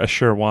 Or a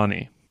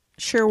Sherwani.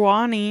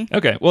 Sherwani.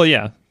 Okay, well,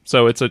 yeah.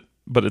 So it's a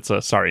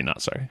sorry,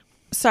 not sorry.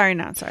 Sorry,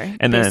 not sorry.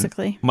 And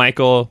basically. then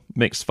Michael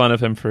makes fun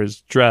of him for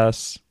his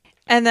dress.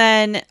 And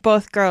then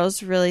both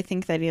girls really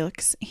think that he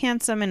looks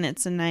handsome and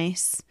it's a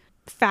nice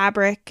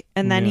fabric.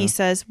 And then Yeah. he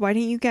says, why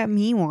didn't you get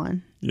me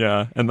one?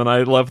 Yeah, and then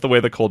I love the way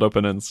the cold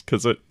open ends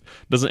because it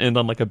doesn't end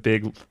on like a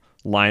big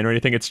line or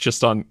anything. It's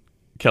just on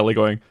Kelly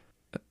going,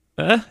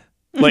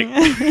 Like,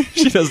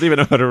 she doesn't even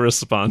know how to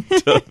respond to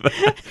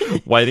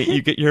that. Why didn't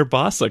you get your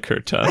boss a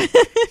kurta?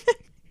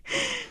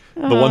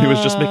 The one who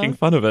was just making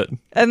fun of it.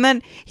 And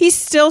then he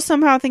still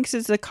somehow thinks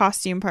it's a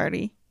costume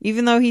party,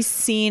 even though he's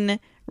seen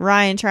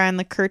Ryan try on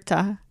the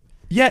kurta.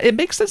 Yeah, it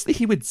makes sense that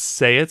he would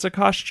say it's a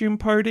costume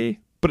party,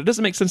 but it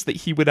doesn't make sense that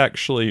he would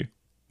actually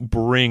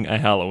bring a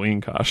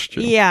Halloween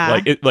costume. Yeah.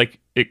 Like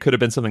it could have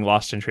been something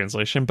lost in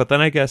translation, but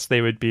then I guess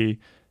that would be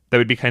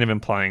kind of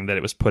implying that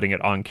it was putting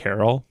it on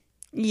Carol.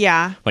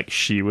 Yeah. Like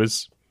she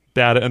was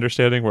bad at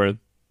understanding, where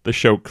the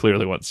show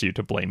clearly wants you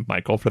to blame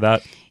Michael for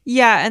that.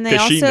 Yeah, and they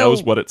Because also... she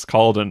knows what it's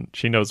called and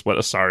she knows what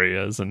a sorry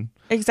is. And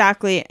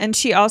Exactly. And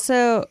she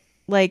also,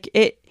 like,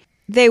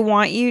 they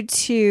want you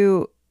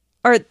to...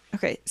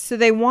 so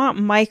they want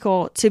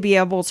Michael to be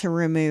able to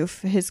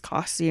remove his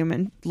costume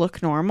and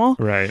look normal.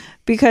 right.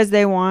 Because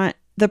they want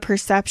the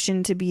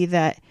perception to be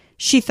that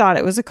she thought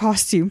it was a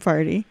costume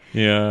party.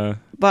 Yeah.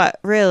 But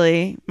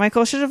really,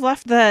 Michael should have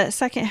left the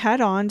second head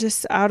on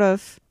just out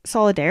of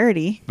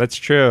solidarity. That's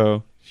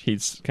true.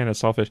 He's kind of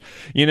selfish.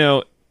 You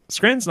know,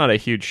 Scranton's not a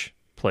huge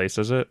place,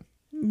 is it?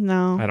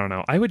 No. I don't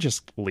know. I would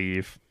just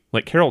leave.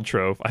 Like Carol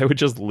drove. I would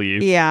just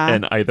leave. Yeah.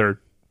 And either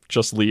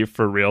just leave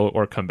for real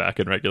or come back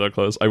in regular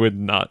clothes. I would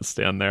not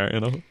stand there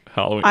in a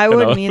Halloween. I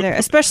wouldn't either.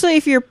 Especially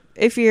if you're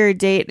if your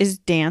date is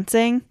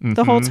dancing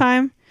the whole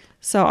time.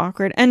 So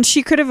awkward. And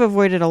she could have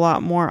avoided a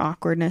lot more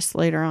awkwardness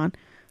later on.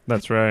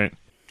 That's right.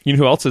 You know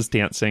who else is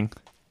dancing?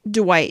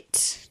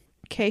 Dwight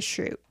K.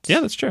 Schrute. Yeah,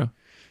 that's true.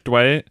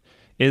 Dwight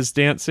is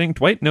dancing.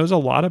 Dwight knows a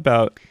lot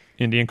about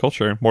Indian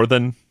culture, more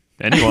than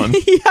anyone.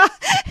 Yeah.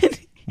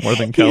 More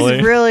than Kelly.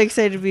 He's really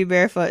excited to be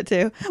barefoot,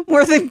 too.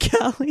 More than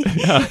Kelly.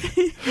 Yeah.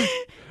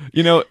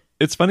 You know,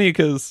 it's funny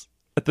because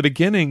at the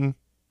beginning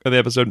of the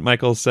episode,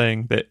 Michael's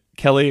saying that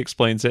Kelly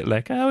explains it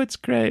like, oh, it's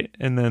great.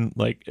 And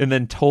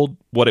then told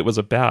what it was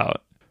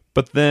about.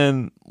 But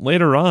then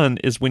later on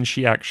is when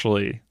she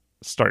actually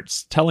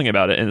starts telling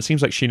about it. And it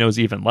seems like she knows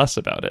even less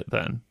about it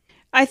then.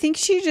 I think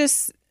she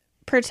just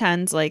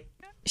pretends like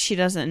she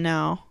doesn't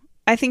know.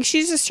 I think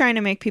she's just trying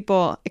to make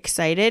people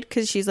excited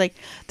because she's like,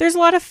 there's a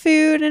lot of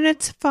food and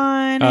it's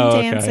fun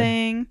and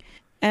dancing.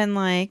 And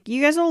like,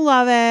 you guys will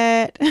love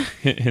it.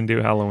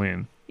 Hindu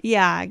Halloween.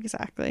 Yeah,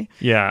 exactly.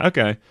 Yeah,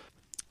 okay.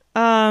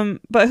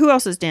 But who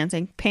else is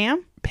dancing?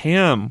 Pam?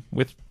 Pam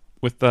with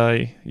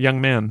the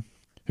young man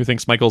who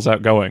thinks Michael's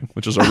outgoing,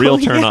 which is a real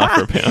turn off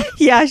for Pam.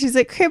 Yeah, she's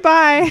like, okay,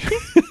 bye.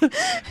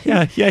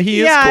 yeah,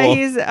 he is cool. Yeah,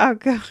 he's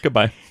outgoing.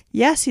 Goodbye.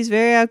 Yes, he's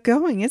very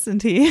outgoing,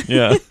 isn't he?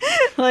 Yeah.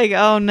 Like,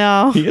 oh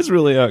no. He is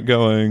really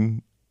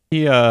outgoing.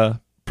 He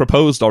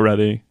proposed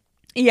already.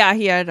 Yeah,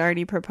 he had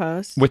already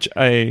proposed.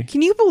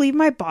 Can you believe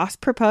my boss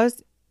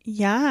proposed?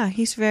 Yeah,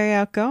 he's very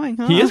outgoing,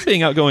 huh? He is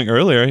being outgoing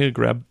earlier. He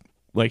grabbed,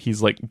 like,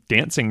 he's like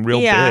dancing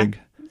real big.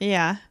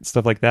 Yeah.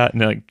 Stuff like that.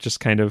 And like just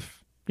kind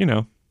of, you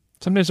know,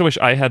 sometimes I wish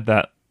I had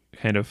that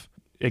kind of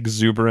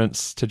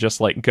exuberance to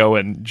just like go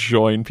and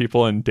join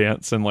people and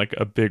dance in like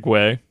a big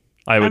way.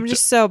 I'm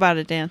just so bad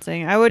at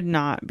dancing. I would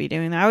not be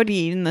doing that. I would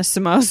be eating the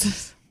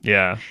samosas.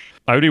 Yeah.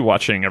 I would be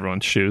watching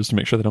everyone's shoes to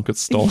make sure they don't get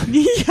stolen.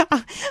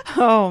 Yeah.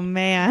 Oh,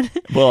 man.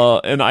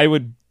 Well, and I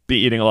would be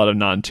eating a lot of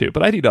naan too,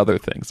 but I'd eat other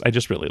things. I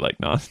just really like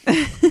naan.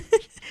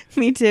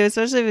 Me too,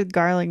 especially with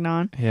garlic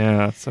naan.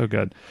 Yeah, so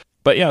good.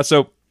 But yeah,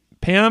 so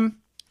Pam...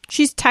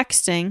 She's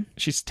texting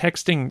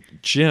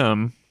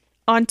Jim.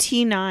 On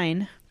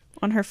T9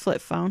 on her flip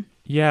phone.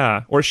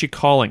 Yeah, or is she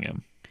calling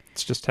him?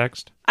 It's just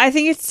text? I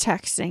think it's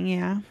texting,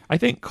 yeah. I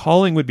think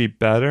calling would be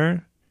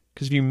better,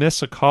 because if you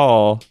miss a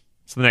call,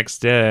 it's the next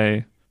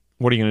day,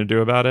 what are you going to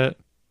do about it?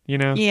 You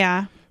know?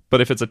 Yeah.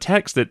 But if it's a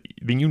text,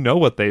 then you know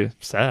what they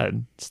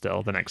said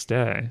still the next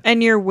day.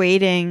 And you're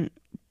waiting.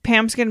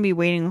 Pam's going to be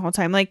waiting the whole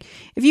time. Like,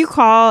 if you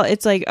call,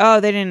 it's like, oh,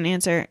 they didn't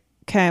answer.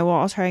 Okay, well,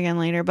 I'll try again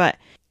later. But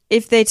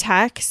if they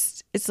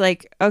text, it's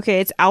like,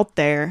 okay, it's out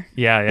there.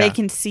 Yeah. They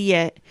can see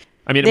it.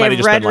 I mean, it they might have have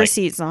just red been like,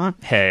 receipts on.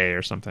 Hey,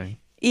 or something.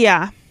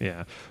 Yeah.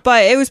 Yeah.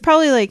 But it was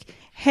probably like,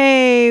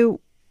 hey, you'll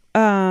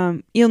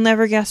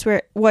never guess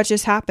what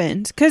just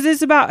happened. Because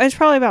it's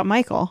probably about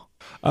Michael.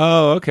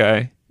 Oh,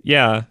 okay.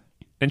 Yeah.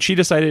 And she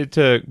decided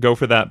to go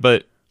for that.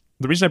 But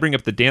the reason I bring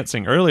up the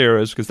dancing earlier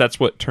is because that's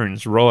what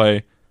turns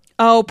Roy.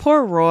 Oh,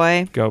 poor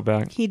Roy. Go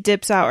back. He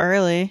dips out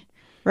early.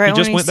 Right. He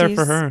just went there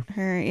for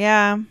her.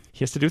 Yeah. He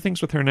has to do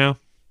things with her now.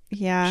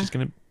 Yeah. He's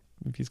gonna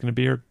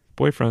be her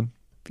boyfriend.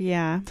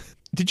 Yeah.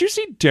 Did you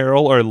see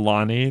Daryl or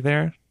Lonnie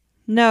there?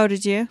 No,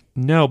 did you?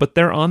 No, but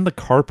they're on the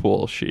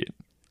carpool sheet.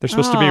 They're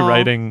supposed to be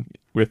riding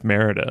with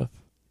Meredith.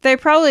 They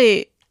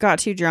probably got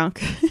too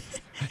drunk.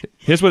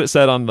 Here's what it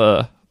said on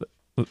the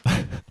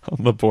on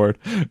the board.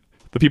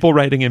 The people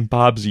riding in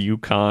Bob's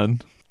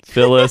Yukon: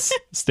 Phyllis,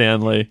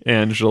 Stanley,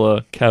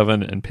 Angela,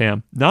 Kevin, and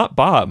Pam. Not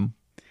Bob.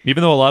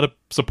 Even though a lot of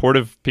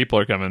supportive people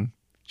are coming,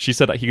 she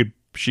said that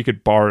she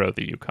could borrow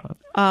the Yukon.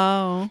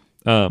 Oh.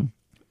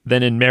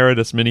 Then in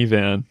Meredith's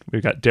minivan,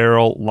 we've got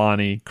Daryl,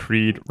 Lonnie,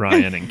 Creed,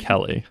 Ryan, and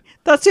Kelly.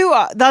 That's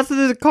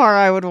the car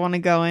I would want to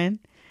go in.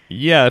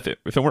 Yeah, if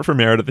it weren't for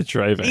Meredith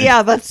driving.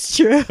 Yeah, that's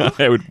true.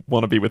 I would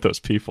want to be with those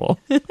people.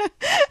 We'd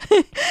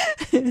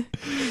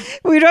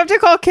have to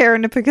call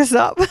Karen to pick us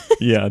up.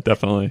 Yeah,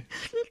 definitely.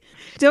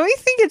 Don't you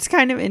think it's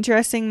kind of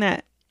interesting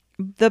that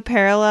the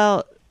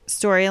parallel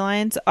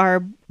storylines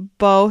are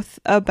both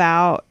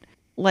about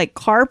like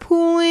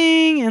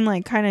carpooling and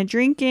like kind of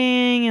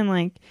drinking and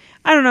like,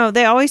 I don't know,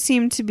 they always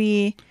seem to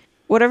be,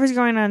 whatever's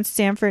going on in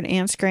Stanford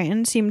and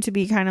Scranton seem to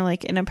be kind of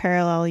like in a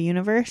parallel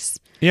universe.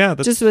 Yeah.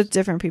 Just with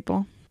different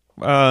people.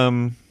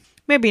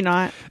 Maybe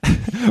not.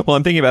 Well,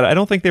 I'm thinking about it. I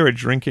don't think they were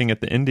drinking at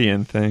the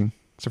Indian thing,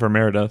 except for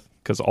Meredith,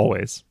 because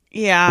always.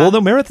 Yeah. Well,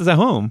 though Meredith is at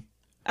home.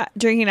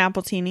 Drinking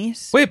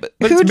apple-teenies. Wait, but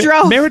who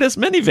drove? Meredith's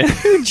minivan.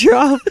 Who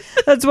drove?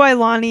 That's why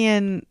Lonnie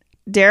and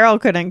Daryl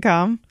couldn't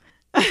come.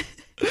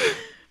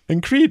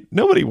 And Creed,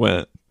 nobody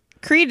went.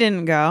 Creed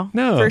didn't go.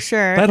 No. For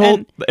sure.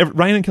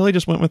 Ryan and Kelly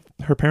just went with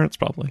her parents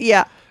probably.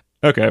 Yeah.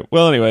 Okay.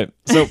 Well, anyway.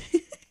 So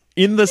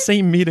in the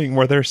same meeting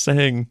where they're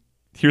saying,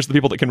 here's the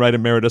people that can ride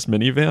in Meredith's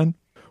minivan,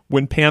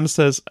 when Pam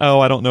says, oh,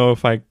 I don't know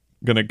if I'm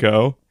going to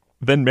go,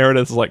 then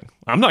Meredith's like,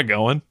 I'm not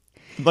going.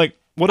 Like,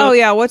 what?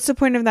 Yeah. What's the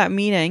point of that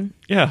meeting?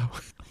 Yeah.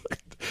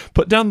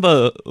 Put down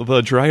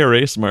the dry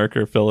erase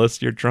marker,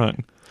 Phyllis. You're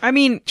drunk. I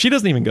mean, she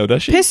doesn't even go,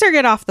 does she? Piss or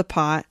get off the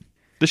pot.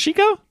 Does she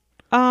go?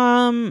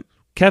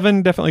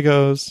 Kevin definitely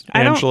goes.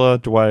 Angela,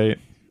 Dwight.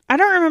 I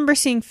don't remember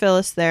seeing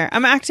Phyllis there.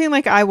 I'm acting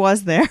like I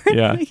was there.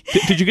 Yeah.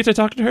 Did you get to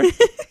talk to her? I'm acting like I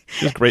was there. Yeah. Did you get to talk to her?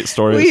 Just great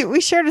stories. We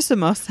shared a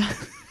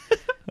samosa.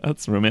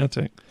 That's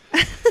romantic.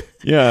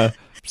 Yeah.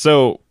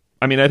 So,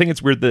 I mean, I think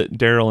it's weird that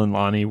Daryl and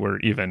Lonnie were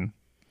even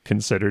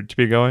considered to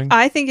be going.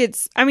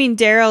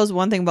 Daryl is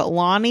one thing, but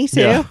Lonnie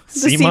too. Yeah. The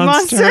sea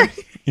monster.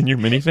 In your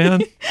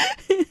minivan?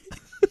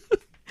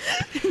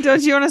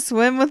 Don't you want to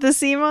swim with the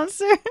sea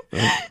monster?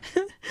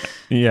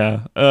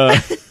 Yeah.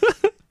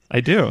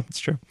 I do. It's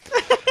true.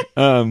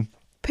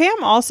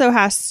 Pam also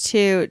has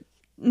to,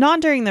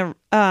 not during the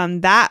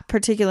that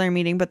particular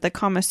meeting, but the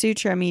Kama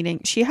Sutra meeting,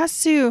 she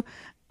has to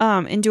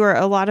endure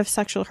a lot of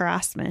sexual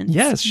harassment.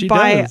 Yes, she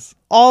by does.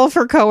 all of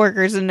her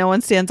coworkers, and no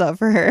one stands up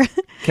for her.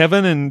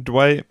 Kevin and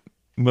Dwight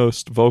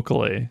most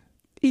vocally.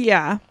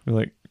 Yeah.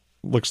 Like,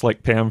 looks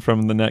like Pam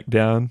from the neck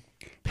down.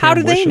 Pam How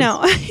do they wishes. know?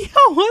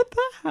 What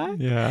the heck?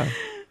 Yeah.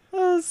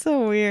 Oh,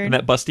 so weird. And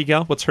that busty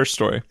gal, what's her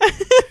story?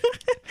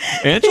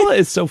 Angela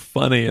is so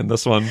funny in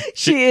this one.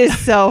 She is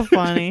so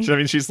funny. I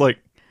mean, she's like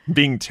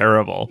being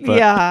terrible, but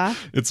yeah.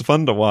 It's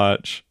fun to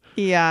watch.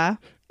 Yeah.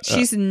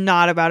 She's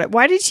not about it.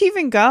 Why did she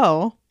even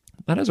go?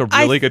 That is a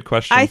really good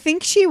question. I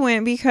think she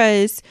went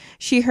because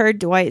she heard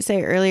Dwight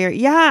say earlier,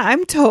 yeah,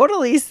 I'm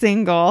totally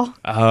single.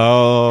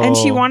 Oh. And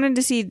she wanted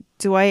to see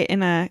Dwight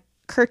in a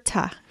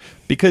kurta.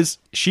 Because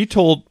she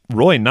told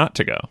Roy not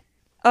to go.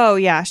 Oh,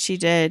 yeah, she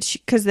did.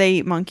 Because they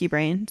eat monkey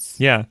brains.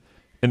 Yeah.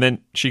 And then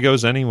she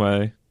goes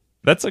anyway.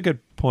 That's a good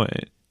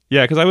point.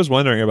 Yeah, because I was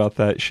wondering about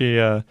that. She,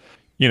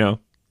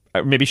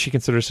 maybe she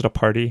considers it a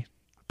party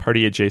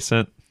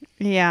adjacent.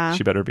 Yeah.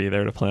 She better be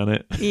there to plan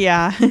it.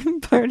 Yeah.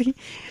 Party.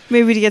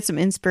 Maybe to get some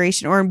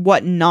inspiration or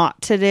what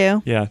not to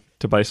do. Yeah.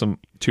 To buy some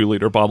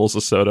 2-liter bottles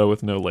of soda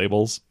with no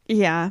labels.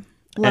 Yeah.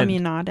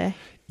 Lemonade.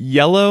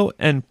 Yellow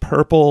and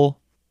purple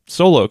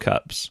Solo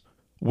cups,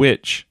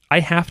 which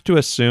I have to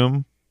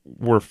assume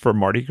were for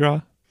Mardi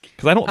Gras.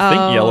 Because I don't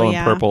think yellow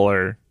and purple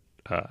are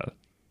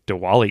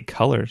Diwali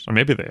colors. Or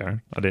maybe they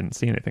are. I didn't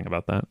see anything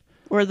about that.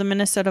 Or the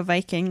Minnesota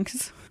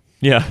Vikings.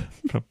 Yeah.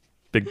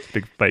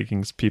 Big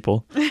Vikings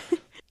people.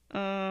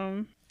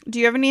 Do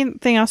you have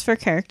anything else for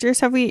characters?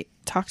 Have we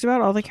talked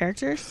about all the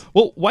characters?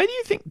 Well, why do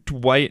you think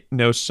Dwight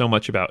knows so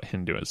much about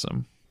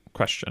Hinduism?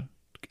 Question.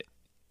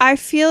 I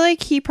feel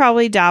like he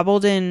probably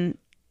dabbled in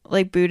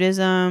like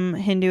Buddhism,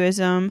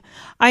 Hinduism.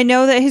 I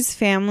know that his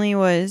family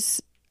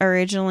was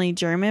originally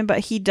German, but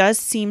he does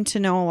seem to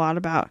know a lot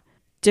about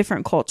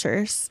different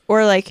cultures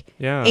or like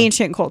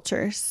ancient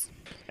cultures.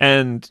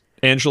 And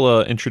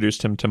Angela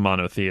introduced him to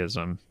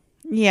monotheism.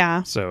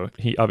 Yeah. So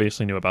he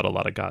obviously knew about a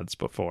lot of gods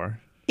before.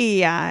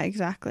 Yeah,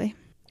 exactly.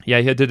 Yeah,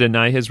 he had to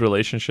deny his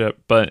relationship,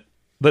 but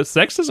the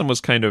sexism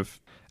was kind of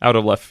out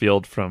of left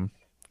field from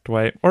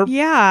Dwight. Or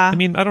yeah. I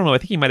mean, I don't know. I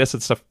think he might have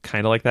said stuff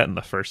kind of like that in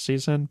the first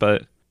season,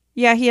 but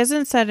yeah, he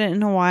hasn't said it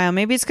in a while.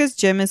 Maybe it's because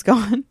Jim is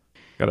gone.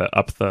 Gotta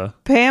up the...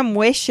 Pam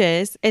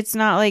wishes. It's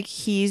not like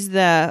he's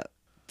the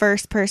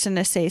first person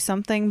to say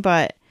something,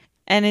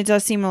 and it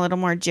does seem a little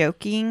more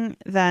joking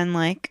than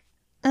like,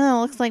 oh,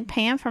 it looks like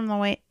Pam from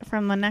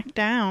the neck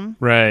down.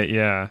 Right,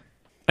 yeah.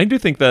 I do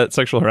think that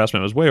sexual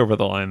harassment was way over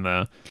the line,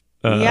 though.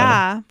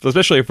 Yeah.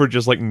 Especially if we're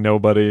just like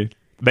nobody...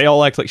 They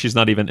all act like she's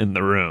not even in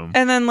the room.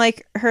 And then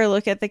like her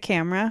look at the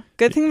camera.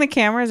 Good thing the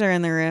cameras are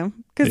in the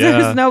room because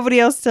there's nobody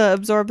else to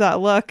absorb that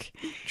look.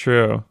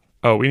 True.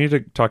 Oh, we need to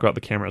talk about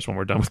the cameras when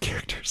we're done with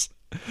characters.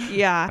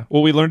 Yeah.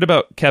 Well, we learned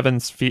about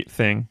Kevin's feet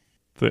thing.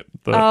 The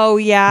medical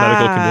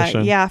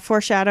condition. Yeah,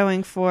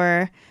 foreshadowing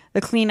for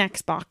the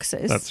Kleenex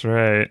boxes. That's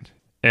right.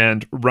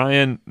 And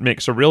Ryan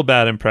makes a real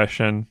bad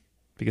impression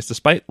because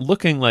despite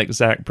looking like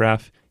Zach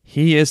Braff,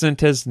 he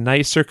isn't as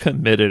nice or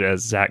committed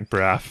as Zach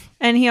Braff.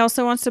 And he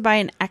also wants to buy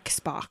an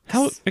Xbox.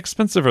 How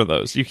expensive are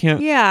those? You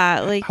can't...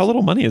 Yeah, like... How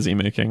little money is he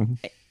making?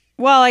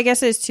 Well, I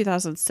guess it's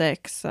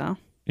 2006, so...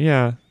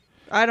 Yeah.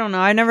 I don't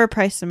know. I never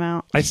priced them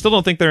out. I still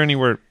don't think they're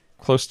anywhere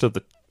close to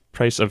the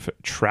price of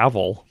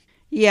travel.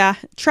 Yeah,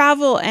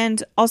 travel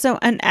and also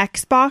an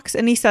Xbox.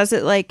 And he says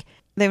it like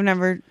they've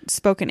never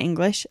spoken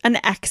English. An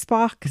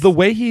Xbox. The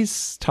way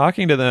he's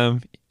talking to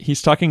them,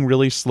 he's talking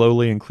really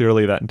slowly and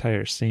clearly that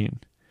entire scene.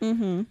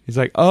 Mm-hmm. He's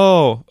like,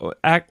 oh,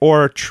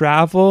 or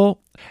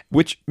travel,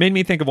 which made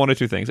me think of one or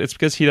two things. It's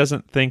because he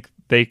doesn't think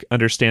they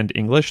understand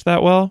English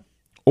that well,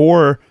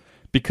 or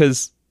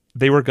because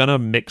they were going to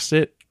mix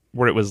it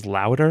where it was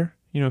louder.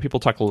 You know, people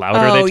talk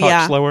louder, they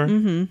talk slower.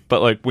 Mm-hmm.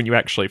 But like when you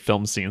actually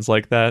film scenes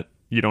like that,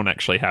 you don't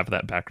actually have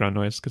that background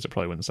noise because it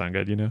probably wouldn't sound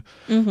good, you know?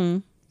 Mm-hmm.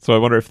 So I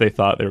wonder if they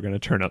thought they were going to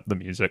turn up the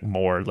music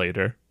more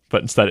later.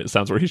 But instead it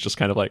sounds where he's just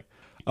kind of like,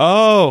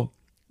 oh,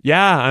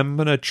 yeah, I'm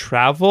going to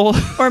travel.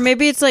 Or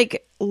maybe it's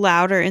like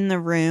louder in the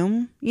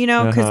room, you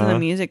know, because of the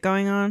music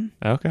going on.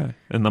 Okay.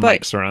 And the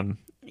mics are on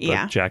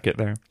the jacket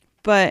there.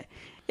 But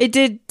it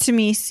did to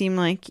me seem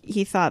like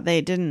he thought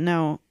they didn't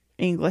know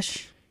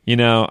English. You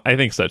know, I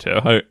think so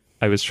too.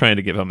 I was trying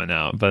to give him an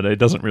out, but it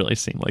doesn't really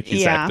seem like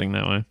he's acting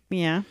that way.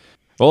 Yeah.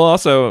 Well,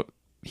 also,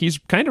 he's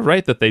kind of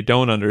right that they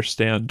don't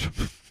understand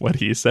what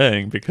he's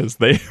saying because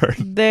they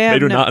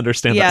do not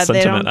understand that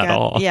sentiment at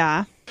all.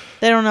 Yeah.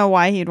 They don't know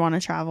why he'd want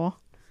to travel.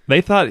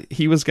 They thought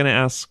he was going to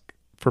ask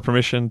for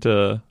permission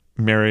to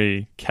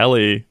marry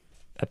Kelly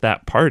at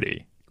that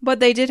party. But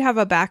they did have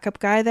a backup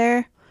guy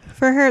there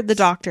for her, the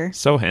doctor.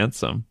 So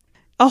handsome.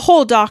 A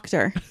whole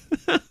doctor.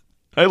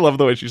 I love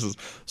the way she says,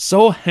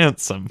 so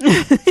handsome.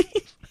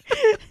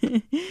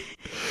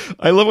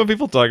 I love when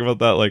people talk about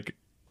that like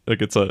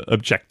it's an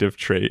objective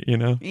trait, you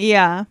know?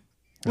 Yeah.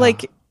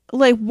 Like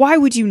why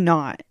would you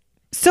not?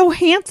 So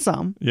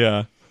handsome.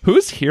 Yeah.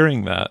 Who's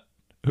hearing that?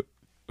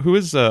 Who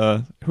is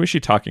she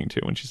talking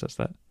to when she says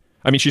that?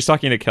 I mean, she's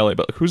talking to Kelly,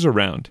 but who's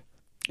around?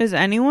 Is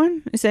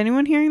anyone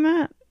hearing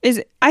that?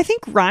 I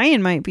think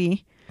Ryan might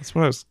be. That's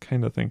what I was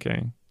kind of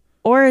thinking.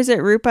 Or is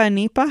it Rupa and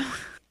Nipa?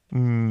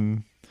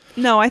 Mm.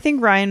 No, I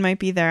think Ryan might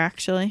be there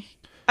actually.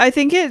 I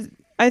think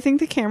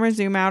the cameras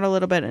zoom out a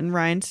little bit and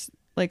Ryan's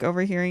like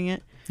overhearing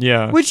it.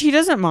 Yeah. Which he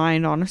doesn't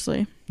mind,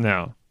 honestly.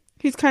 No.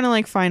 He's kind of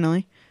like,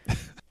 finally.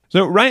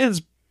 So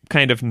Ryan's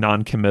kind of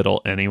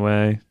non-committal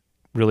anyway,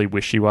 really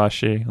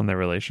wishy-washy on their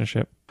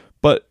relationship.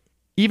 But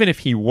even if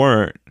he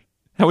weren't,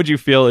 how would you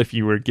feel if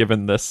you were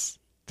given this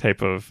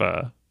type of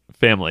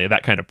family,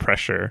 that kind of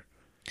pressure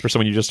for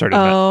someone you just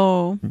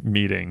started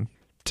meeting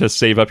to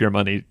save up your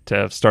money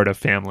to start a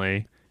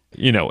family,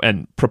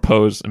 and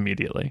propose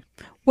immediately?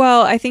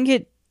 Well, I think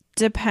it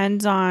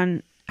depends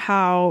on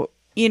how,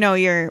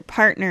 your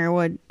partner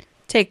would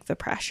take the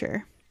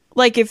pressure.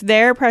 Like if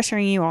they're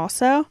pressuring you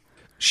also.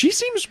 She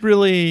seems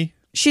really...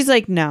 She's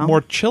like, no.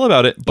 More chill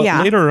about it.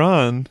 But later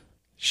on,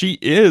 she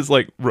is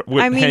like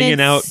hanging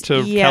out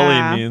to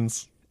Kelly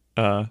means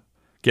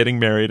getting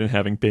married and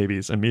having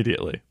babies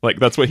immediately. Like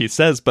that's what he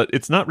says, but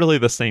it's not really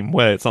the same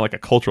way. It's not like a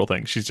cultural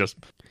thing. She just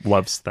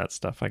loves that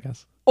stuff, I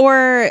guess.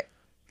 Or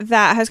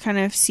that has kind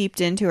of seeped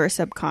into her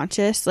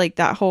subconscious, like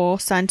that whole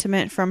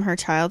sentiment from her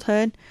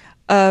childhood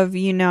of,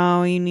 you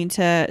need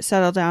to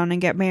settle down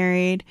and get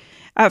married.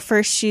 At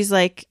first, she's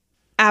like,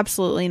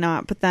 absolutely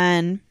not. But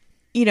then,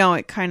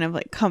 it kind of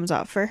like comes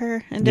up for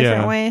her in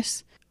different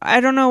ways. I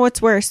don't know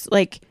what's worse,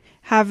 like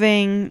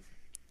having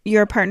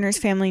your partner's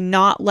family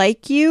not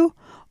like you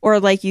or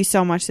like you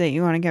so much that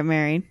you want to get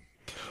married.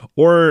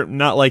 Or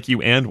not like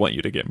you and want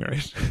you to get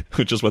married,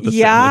 which is what this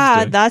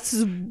family is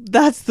doing.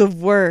 That's the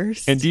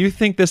worst. And do you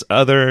think this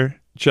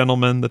other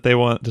gentleman that they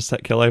want to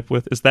set Kelly up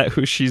with, is that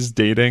who she's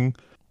dating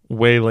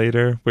way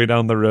later, way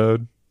down the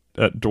road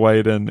at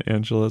Dwight and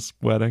Angela's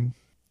wedding?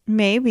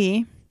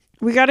 Maybe.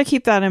 We got to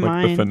keep that in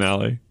mind. The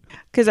finale.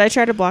 Because I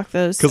try to block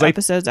those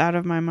episodes out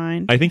of my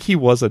mind. I think he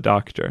was a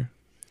doctor.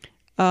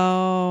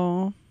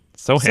 Oh.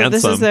 So handsome.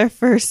 This is their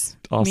first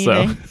also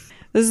meeting.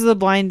 This is the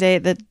blind date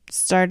that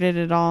started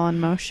it all in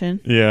motion.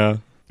 Yeah.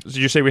 Did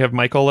you say we have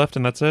Michael left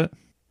and that's it?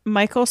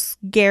 Michael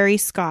Gary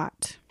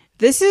Scott.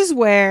 This is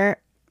where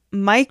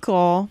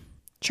Michael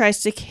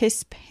tries to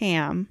kiss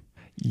Pam.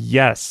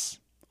 Yes.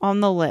 On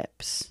the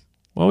lips.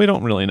 Well, we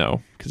don't really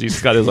know because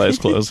he's got his eyes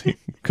closed. He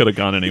could have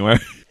gone anywhere.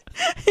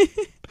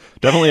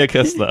 Definitely a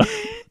kiss, though.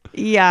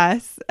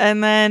 Yes.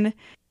 And then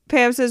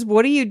Pam says,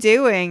 "What are you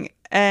doing?"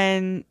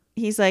 And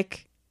he's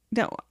like,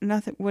 "No,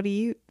 nothing. What are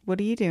you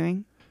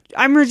doing?"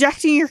 "I'm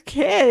rejecting your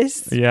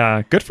kiss."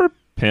 Yeah. Good for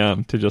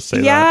Pam to just say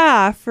that.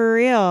 Yeah, for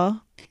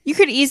real. You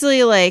could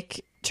easily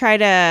like try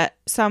to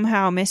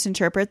somehow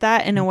misinterpret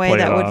that in a way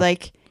that would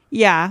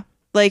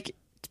like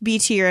be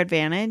to your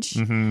advantage.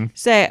 Mm-hmm.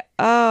 Say,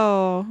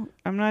 "Oh,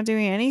 I'm not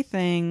doing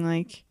anything."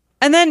 Like,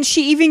 and then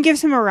she even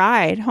gives him a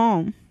ride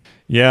home.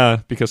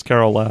 Yeah, because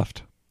Carol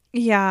left.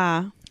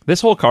 Yeah.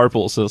 This whole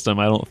carpool system,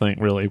 I don't think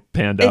really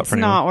panned out for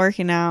anyone. It's not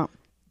working out.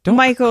 Don't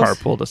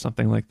carpool to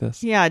something like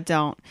this. Yeah,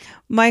 don't.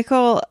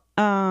 Michael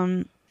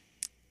tries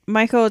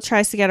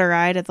to get a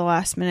ride at the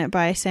last minute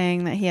by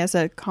saying that he has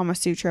a Kama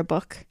Sutra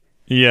book.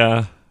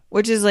 Yeah.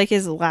 Which is like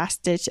his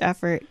last ditch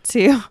effort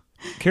too.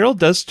 Carol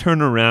does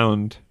turn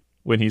around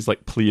when he's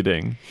like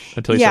pleading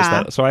until he says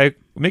that. So it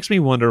makes me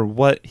wonder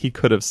what he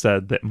could have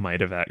said that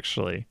might have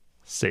actually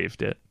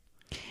saved it.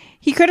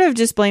 He could have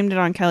just blamed it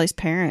on Kelly's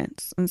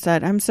parents and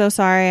said, "I'm so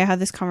sorry I had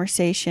this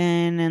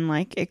conversation and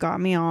like it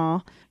got me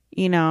all,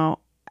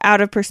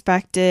 out of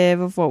perspective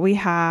of what we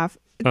have."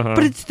 Uh-huh.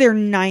 But it's their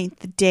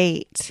 9th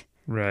date.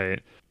 Right.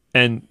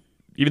 And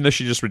even though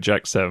she just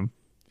rejects him,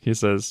 he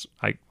says,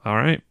 "All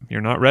right, you're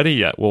not ready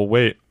yet. We'll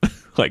wait."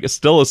 Like,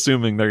 still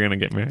assuming they're going to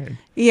get married.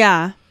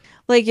 Yeah.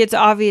 Like, it's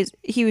obvious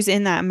he was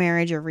in that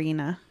marriage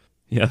arena.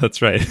 Yeah,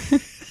 that's right.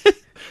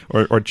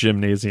 or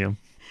gymnasium.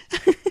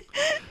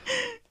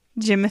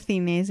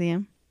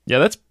 Gymnasium.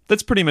 Yeah,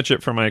 that's pretty much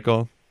it for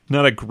Michael.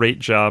 Not a great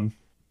job.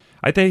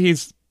 I think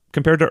he's,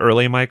 compared to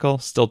early Michael,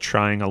 still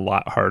trying a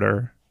lot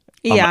harder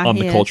on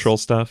the cultural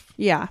stuff.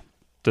 Yeah.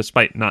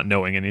 Despite not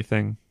knowing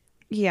anything.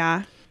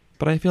 Yeah.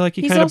 But I feel like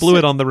he kind of blew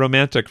it on the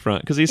romantic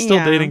front because he's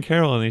still dating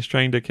Carol and he's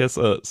trying to kiss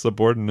a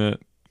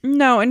subordinate.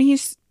 No, and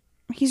he's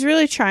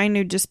really trying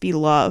to just be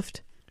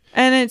loved.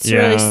 And it's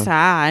really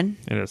sad.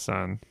 It is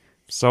sad.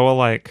 So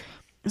alike.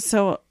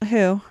 So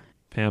who?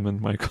 Pam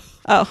and Michael.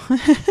 Oh.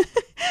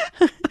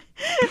 I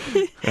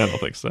don't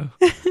think so.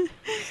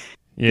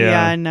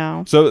 Yeah,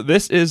 no. So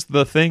this is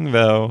the thing,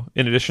 though,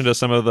 in addition to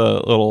some of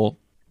the little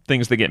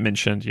things that get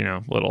mentioned,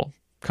 little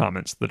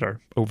comments that are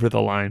over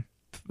the line.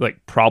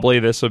 Like, probably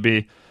this would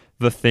be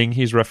the thing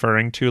he's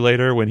referring to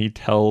later when he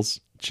tells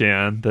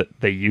Jan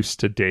that they used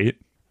to date.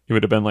 It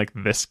would have been like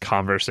this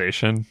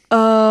conversation.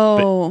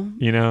 Oh,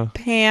 that,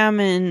 Pam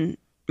and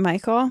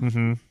Michael.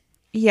 Mm-hmm.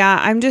 Yeah,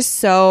 I'm just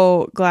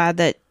so glad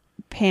that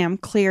Pam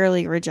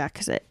clearly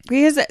rejects it,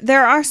 because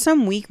there are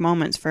some weak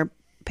moments for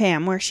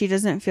Pam where she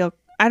doesn't feel.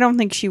 I don't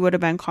think she would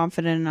have been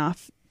confident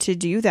enough to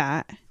do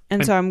that,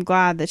 and so I'm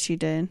glad that she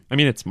did. I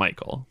mean, it's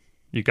Michael.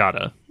 You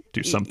gotta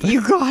do something.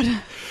 You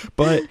gotta.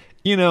 But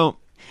you don't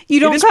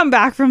come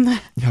back from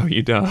that. No,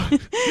 you don't.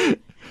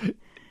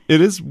 It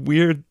is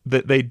weird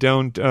that they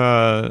don't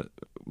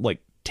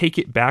take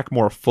it back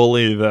more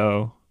fully,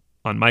 though,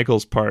 on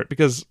Michael's part,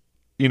 because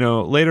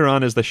later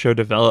on as the show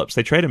develops,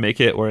 they try to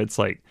make it where it's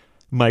like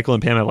Michael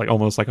and Pam have like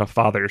almost like a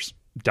father's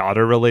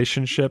daughter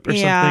relationship or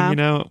something,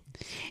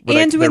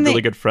 where and they're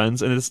really good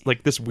friends, and it's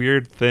like this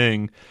weird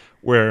thing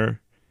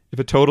where if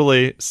a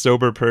totally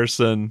sober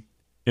person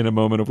in a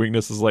moment of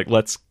weakness is like,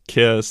 let's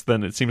kiss,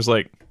 then it seems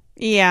like,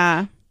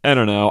 I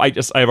don't know. I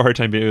have a hard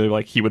time being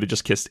like he would have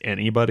just kissed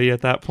anybody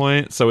at that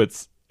point. So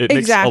it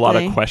makes a lot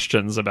of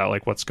questions about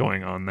like what's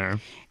going on there.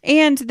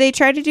 And they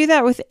tried to do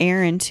that with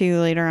Aaron too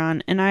later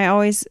on. And I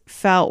always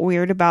felt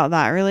weird about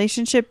that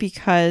relationship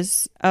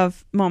because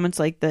of moments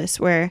like this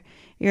where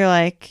you're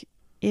like,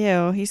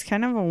 ew, he's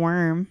kind of a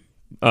worm.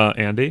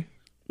 Andy?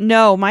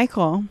 No,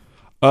 Michael.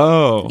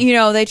 Oh.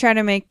 They try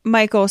to make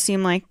Michael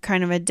seem like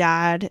kind of a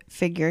dad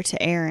figure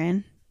to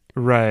Aaron.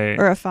 Right.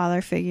 Or a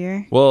father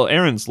figure. Well,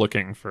 Erin's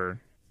looking for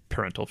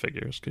parental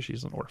figures because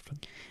she's an orphan.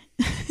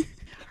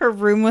 Her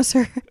room was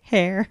her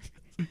hair.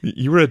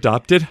 You were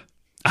adopted?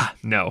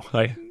 No.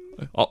 I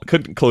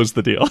couldn't close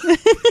the deal.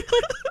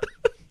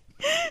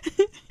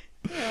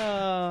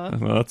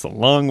 Well, that's a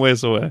long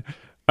ways away.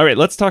 All right,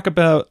 let's talk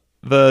about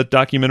the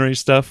documentary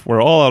stuff.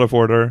 We're all out of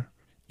order.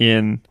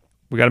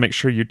 We got to make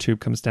sure YouTube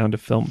comes down to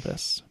film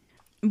this.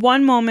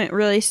 One moment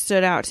really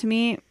stood out to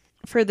me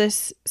for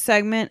this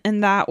segment,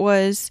 and that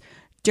was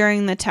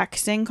during the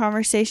texting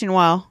conversation.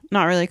 Well,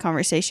 not really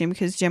conversation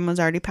because Jim was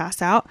already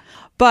passed out,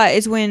 but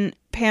it's when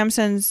Pam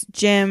sends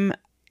Jim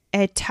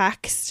a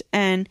text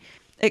and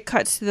it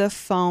cuts to the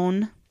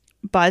phone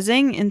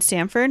buzzing in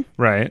Stanford.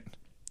 Right.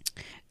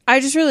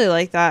 I just really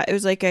like that. It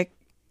was like a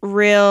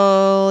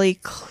really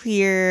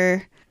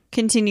clear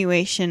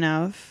continuation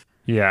of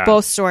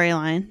both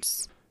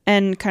storylines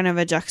and kind of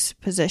a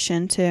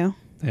juxtaposition too.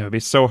 It would be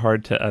so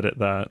hard to edit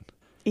that.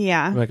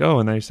 Yeah. Like, oh,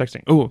 and then he's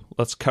texting. Oh,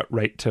 let's cut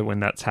right to when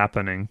that's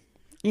happening.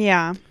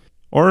 Yeah.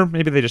 Or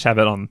maybe they just have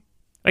it on.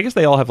 I guess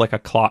they all have like a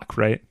clock,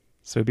 right?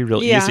 So it'd be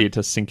real easy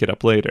to sync it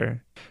up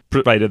later,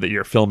 provided that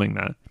you're filming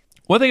that.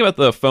 One thing about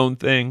the phone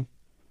thing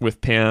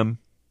with Pam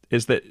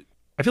is that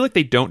I feel like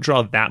they don't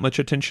draw that much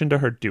attention to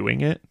her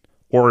doing it,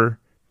 or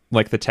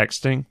like the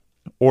texting,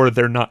 or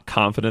they're not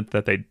confident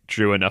that they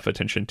drew enough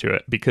attention to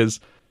it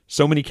because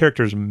so many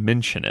characters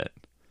mention it.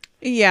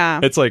 Yeah.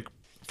 It's like,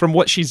 from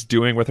what she's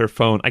doing with her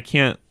phone, I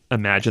can't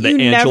imagine that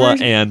Angela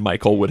and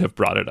Michael would have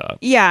brought it up.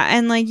 Yeah,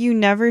 and like you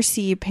never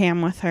see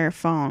Pam with her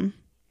phone.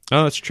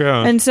 Oh, that's true.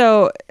 And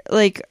so,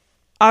 like,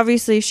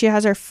 obviously if she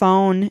has her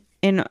phone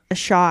in a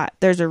shot,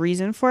 there's a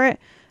reason for it.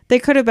 They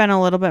could have been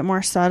a little bit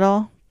more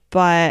subtle,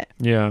 but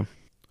yeah.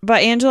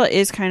 But Angela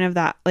is kind of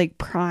that like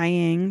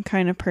prying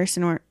kind of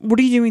person where, what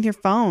are you doing with your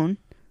phone?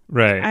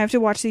 Right. I have to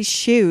watch these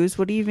shoes.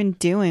 What are you even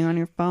doing on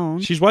your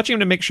phone? She's watching them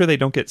to make sure they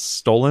don't get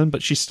stolen,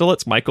 but she still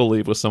lets Michael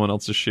leave with someone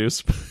else's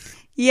shoes.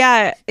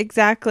 Yeah,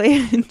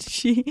 exactly.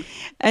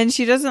 And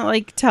she doesn't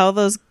like tell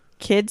those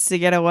kids to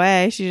get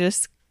away. She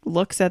just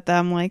looks at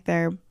them like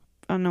they're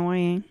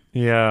annoying.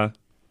 Yeah.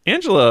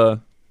 Angela's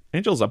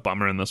a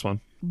bummer in this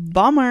one.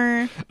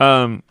 Bummer.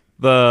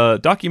 The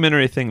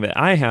documentary thing that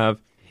I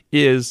have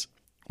is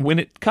when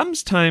it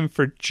comes time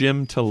for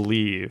Jim to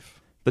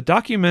leave, the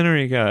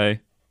documentary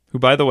guy, who,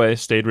 by the way,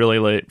 stayed really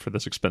late for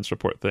this expense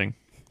report thing,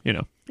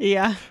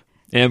 Yeah.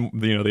 And,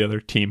 the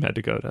other team had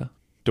to go to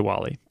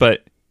Diwali.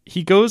 But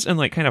he goes and,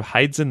 like, kind of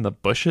hides in the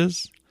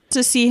bushes.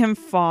 To see him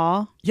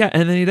fall. Yeah,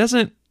 and then he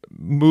doesn't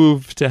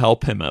move to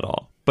help him at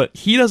all. But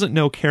he doesn't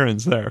know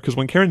Karen's there, because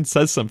when Karen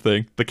says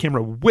something, the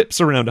camera whips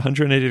around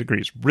 180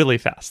 degrees really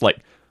fast. Like,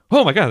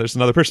 oh my God, there's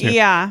another person here.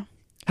 Yeah.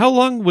 How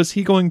long was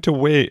he going to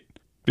wait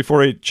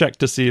before he checked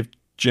to see if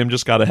Jim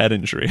just got a head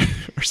injury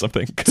or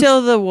something?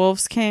 Till the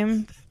wolves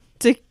came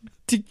to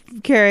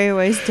carry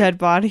away his dead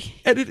body.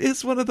 And it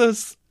is one of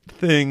those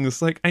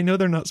things, like, I know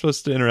they're not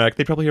supposed to interact.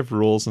 They probably have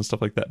rules and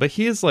stuff like that. But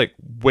he is, like,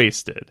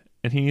 wasted,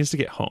 and he needs to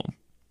get home.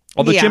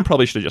 Although Jim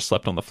probably should have just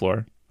slept on the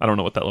floor. I don't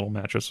know what that little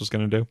mattress was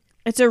going to do.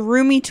 It's a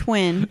roomy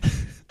twin.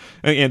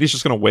 And Andy's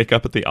just going to wake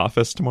up at the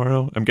office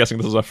tomorrow. I'm guessing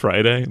this is a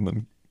Friday, and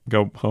then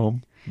go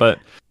home. But,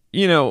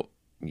 you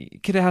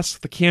could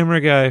ask the camera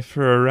guy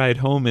for a ride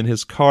home in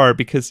his car,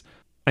 because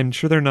I'm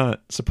sure they're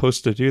not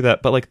supposed to do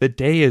that. But, like, the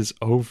day is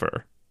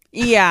over.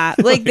 Yeah,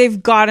 like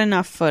they've got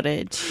enough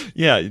footage.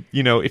 Yeah,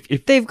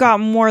 if they've got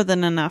more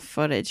than enough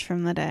footage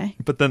from the day.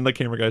 But then the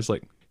camera guy's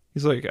like,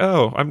 he's like,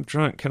 oh, I'm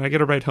drunk. Can I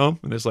get a ride home?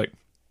 And he's like,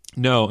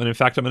 no. And in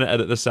fact, I'm going to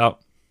edit this out.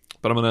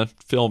 but I'm going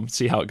to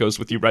see how it goes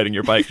with you riding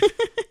your bike.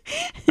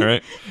 All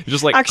right. You're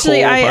just like,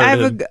 actually, I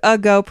have a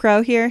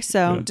GoPro here,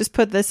 so just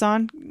put this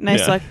on.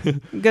 Nice luck.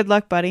 Good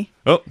luck, buddy.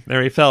 Oh,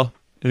 there he fell.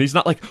 And he's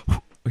not like,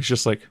 he's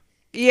just like,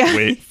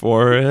 wait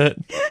for it.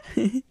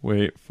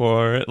 Wait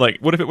for it. Like,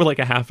 what if it were like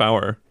a half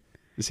hour?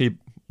 Is he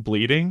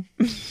bleeding?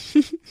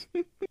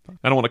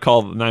 I don't want to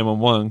call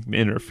 911 to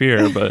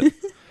interfere, but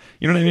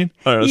you know what I mean?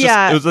 I don't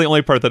know, it was the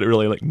only part that it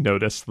really like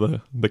noticed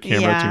the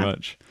camera too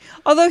much.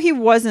 Although he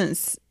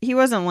wasn't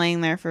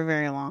laying there for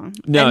very long.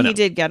 No, he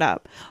did get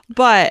up.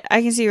 But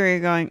I can see where you're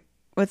going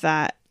with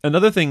that.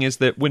 Another thing is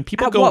that when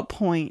people what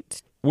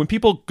point? When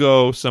people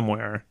go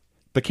somewhere,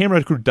 the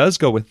camera crew does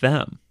go with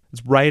them.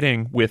 It's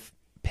riding with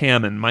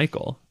Pam and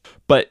Michael,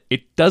 but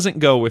it doesn't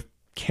go with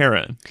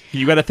Karen.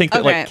 You got to think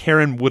that like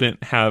Karen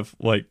wouldn't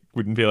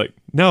be like,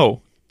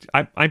 no,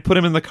 I put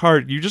him in the car.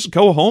 You just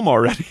go home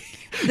already.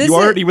 You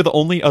already were the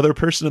only other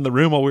person in the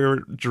room while we were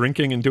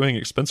drinking and doing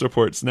expense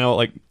reports. Now,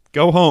 like,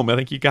 go home. I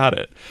think you got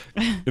it.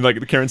 And,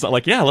 like, Karen's not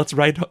like, yeah, let's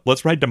ride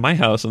to my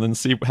house and then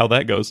see how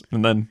that goes.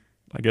 And then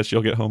I guess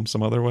you'll get home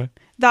some other way.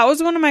 That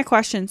was one of my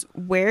questions.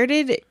 Where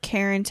did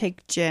Karen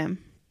take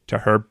Jim? To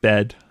her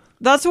bed.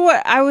 That's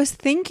what I was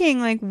thinking.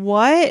 Like,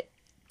 what?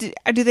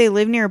 Do they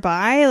live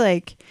nearby?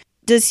 Like,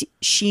 does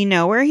she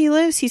know where he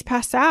lives? He's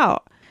passed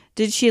out.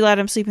 Did she let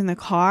him sleep in the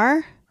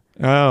car?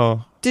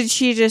 Oh. Did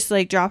she just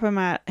like drop him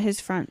at his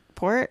front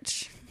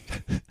porch?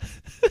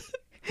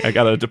 I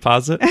got a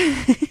deposit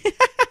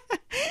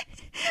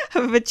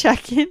of a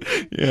check-in.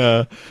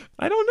 Yeah.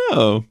 I don't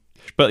know.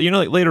 But you know,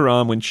 like later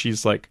on when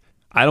she's like,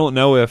 I don't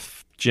know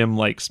if Jim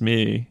likes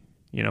me,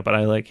 you know, but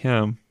I like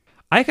him.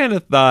 I kind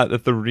of thought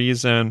that the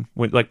reason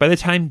by the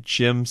time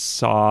Jim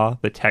saw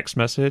the text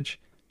message,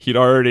 he'd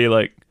already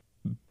like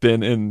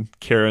been in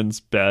Karen's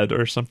bed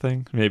or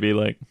something. Maybe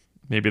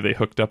they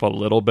hooked up a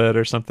little bit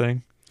or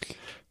something.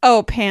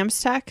 Oh,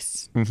 Pam's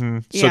text? Mm-hmm.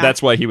 Yeah. So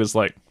that's why he was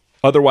like,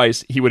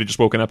 otherwise he would have just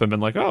woken up and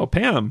been like, oh,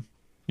 Pam,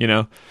 you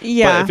know?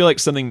 Yeah. But I feel like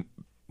something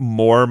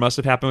more must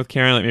have happened with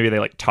Karen. Like maybe they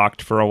like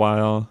talked for a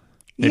while.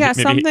 Maybe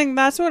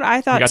that's what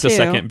I thought got too. To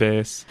second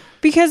base.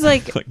 Because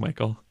like... like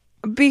Michael.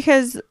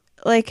 Because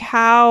like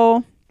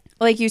how,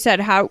 like you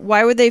said,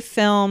 why would they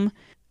film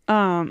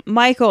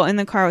Michael in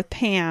the car with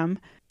Pam?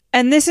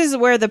 And this is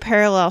where the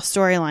parallel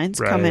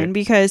storylines come in,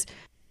 because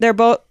they're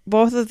both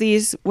of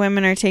these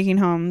women are taking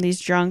home these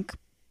drunk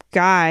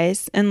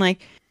guys, and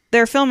like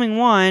they're filming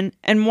one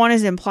and one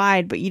is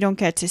implied, but you don't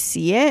get to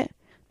see it.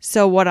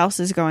 So what else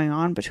is going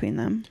on between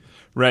them?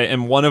 Right.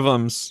 And one of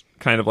them's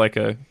kind of like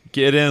a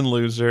get in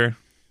loser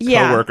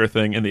coworker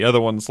thing, and the other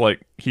one's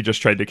like he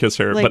just tried to kiss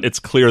her, like, but it's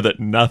clear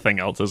that nothing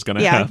else is going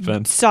to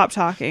happen. Stop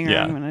talking or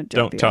I'm going to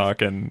don't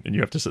talk and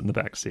you have to sit in the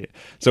back seat.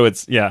 So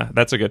it's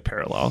that's a good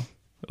parallel,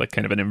 like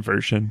kind of an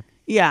inversion.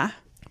 Yeah.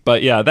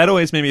 But yeah, that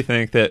always made me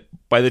think that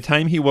by the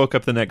time he woke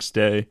up the next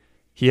day,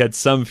 he had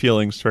some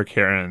feelings for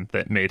Karen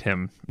that made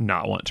him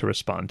not want to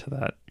respond to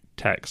that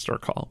text or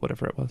call,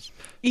 whatever it was.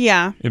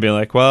 Yeah. And be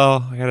like,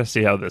 well, I got to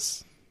see how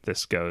this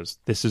goes.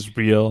 This is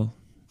real.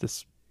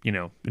 This, you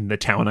know, in the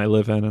town I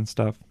live in and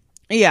stuff.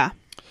 Yeah.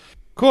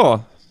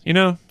 Cool. You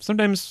know,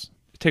 sometimes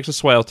it takes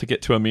us a while to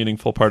get to a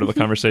meaningful part of the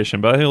conversation,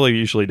 but I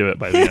usually do it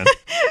by the end.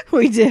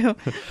 We do.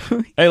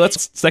 Hey,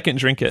 let's second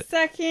drink it.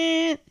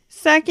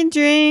 Second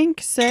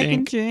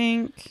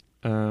drink.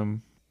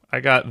 I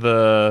got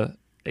the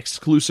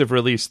exclusive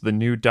release, the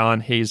new Dawn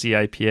Hazy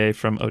IPA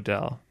from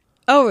Odell.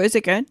 Oh, is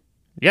it good?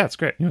 Yeah, it's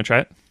great. You want to try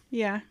it?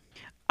 Yeah.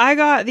 I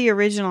got the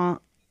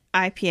original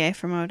IPA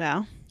from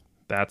Odell.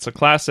 That's a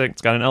classic.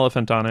 It's got an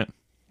elephant on it.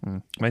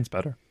 Mine's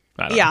better.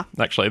 I don't know.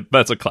 Actually,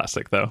 that's a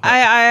classic, though.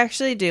 I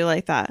actually do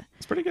like that.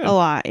 It's pretty good. A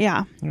lot,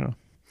 yeah.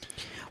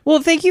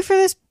 Well, thank you for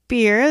this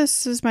beer.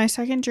 This is my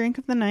second drink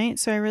of the night,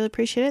 so I really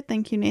appreciate it.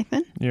 Thank you,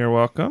 Nathan. You're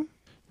welcome.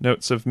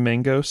 Notes of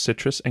mango,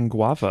 citrus, and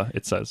guava,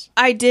 it says.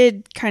 I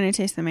did kind of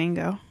taste the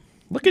mango.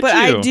 Look at but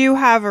you. But I do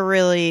have a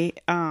really...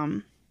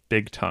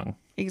 big tongue.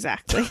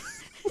 Exactly.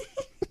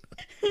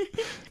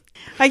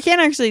 I can't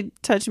actually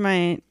touch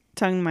my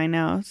tongue in my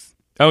nose.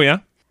 Oh, yeah?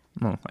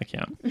 No, I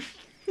can't.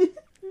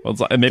 Well,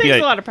 maybe takes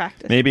a lot of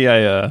practice. Maybe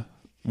I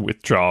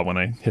withdraw when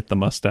I hit the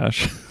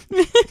mustache.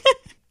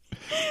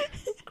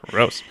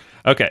 Gross.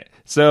 Okay,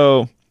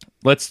 so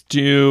let's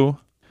do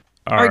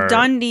our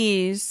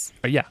Dundies.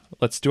 Yeah,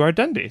 let's do our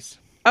Dundies.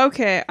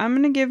 Okay, I'm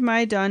going to give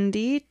my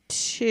Dundee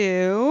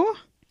to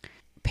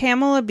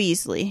Pamela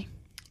Beasley.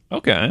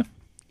 Okay.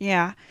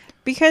 Yeah,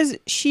 because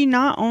she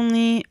not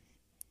only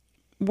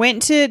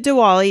went to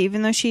Diwali,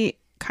 even though she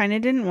kind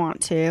of didn't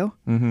want to.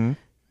 Mm-hmm.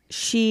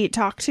 She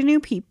talked to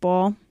new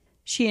people.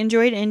 She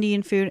enjoyed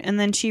Indian food, and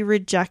then she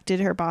rejected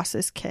her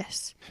boss's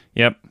kiss.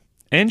 Yep.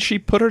 And she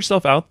put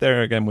herself out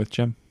there again with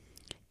Jim.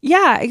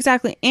 Yeah,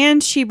 exactly.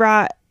 And she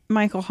brought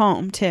Michael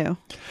home, too.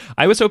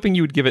 I was hoping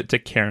you would give it to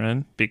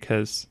Karen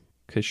because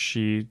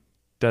she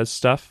does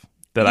stuff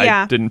that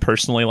I didn't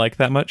personally like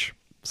that much.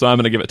 So I'm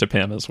going to give it to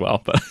Pam as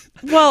well. But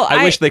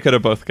I wish they could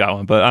have both got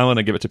one, but I want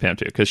to give it to Pam,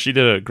 too, because she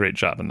did a great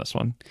job in this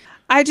one.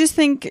 I just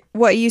think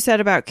what you said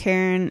about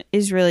Karen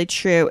is really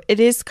true. It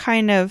is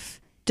kind of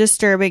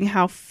disturbing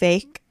how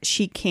fake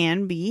she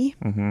can be.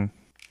 Mm-hmm.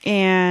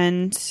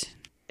 And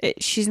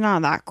she's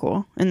not that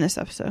cool in this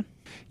episode.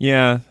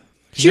 Yeah.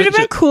 She would have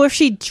been cooler if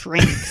she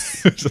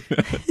drinks.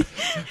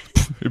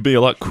 It'd be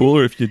a lot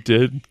cooler if you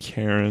did,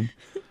 Karen.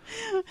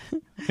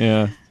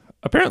 Yeah.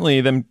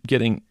 Apparently, them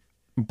getting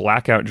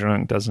blackout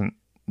drunk doesn't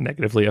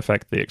negatively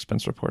affect the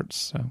expense reports.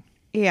 So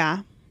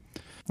Yeah.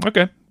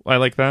 Okay. I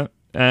like that.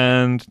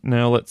 And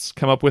now let's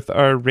come up with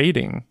our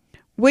rating.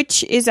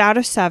 Which is out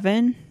of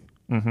 7.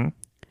 Mm-hmm.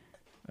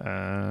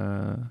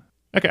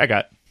 Okay, I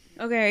got it.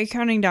 Okay, are you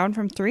counting down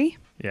from 3?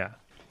 Yeah.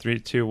 3,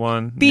 2,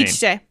 1.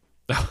 Beach name.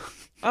 day.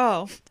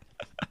 Oh.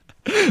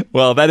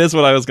 Well, that is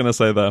what I was going to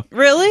say, though.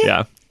 Really?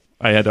 Yeah.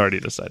 I had already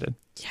decided.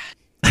 Yeah.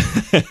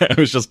 I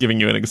was just giving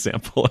you an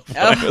example of what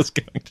I was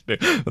going to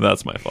do. But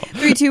that's my fault.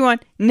 3, 2, 1.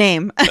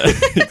 Name.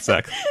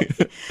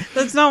 Exactly.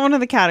 That's not one of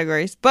the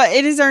categories, but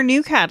it is our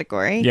new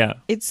category. Yeah.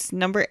 It's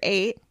number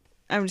 8.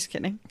 I'm just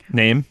kidding.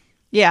 Name.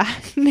 Yeah.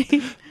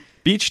 Name.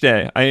 Beach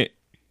Day. I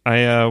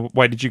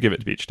why did you give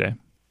it Beach Day?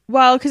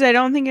 Well, because I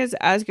don't think it's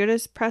as good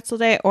as Pretzel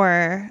Day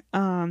or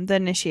The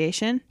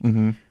Initiation.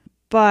 Mm-hmm.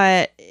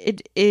 But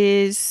it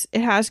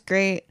has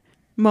great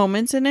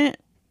moments in it.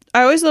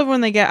 I always love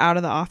when they get out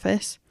of the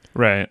office.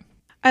 Right.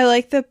 I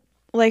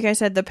like I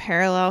said, the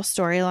parallel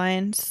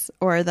storylines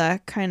or the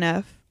kind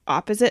of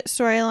opposite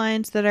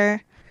storylines that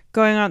are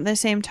going on at the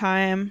same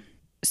time.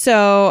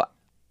 So,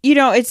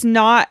 it's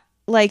not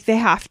like they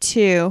have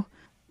to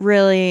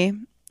really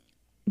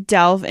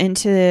delve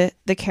into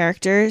the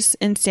characters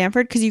in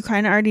Stanford because you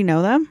kind of already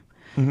know them.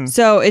 Mm-hmm.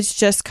 So it's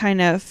just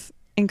kind of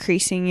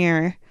increasing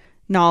your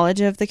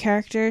knowledge of the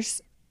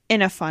characters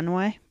in a fun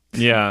way.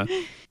 Yeah,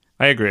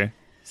 I agree.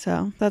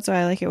 So that's why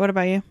I like it. What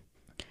about you?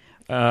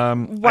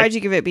 Why'd you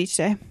give it Beach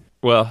Day?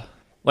 Well,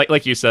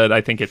 like you said,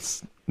 I think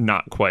it's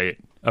not quite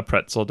a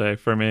pretzel day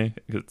for me.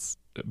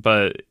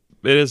 But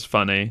it is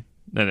funny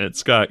and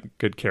it's got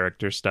good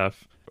character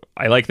stuff.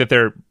 I like that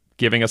they're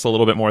giving us a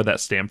little bit more of that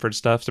Stanford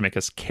stuff to make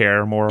us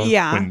care more.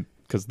 Yeah.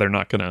 Because they're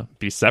not going to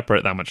be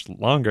separate that much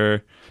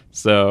longer.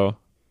 So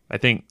I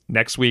think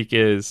next week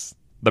is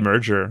the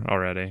merger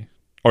already.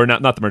 Or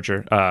not the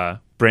merger,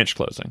 branch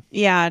closing.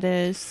 Yeah, it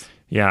is.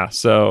 Yeah,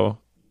 so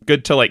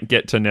good to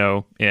get to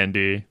know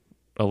Andy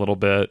a little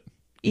bit.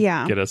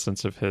 Yeah. Get a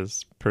sense of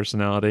his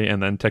personality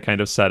and then to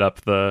kind of set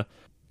up the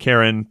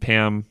Karen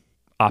Pam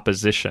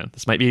opposition.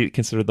 This might be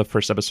considered the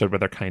first episode where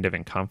they're kind of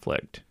in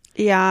conflict.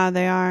 Yeah,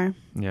 they are.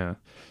 Yeah.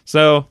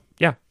 So,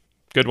 yeah,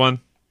 good one.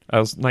 It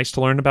was nice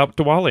to learn about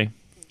Diwali.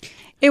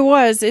 It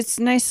was. It's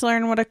nice to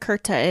learn what a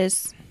kurta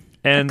is.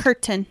 And a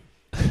curtain.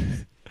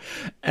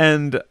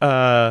 And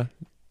now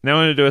I'm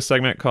going to do a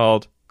segment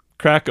called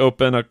Crack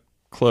Open a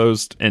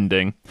Closed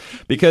Ending.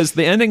 Because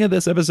the ending of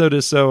this episode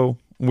is so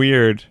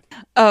weird.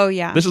 Oh,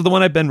 yeah. This is the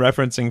one I've been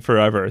referencing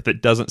forever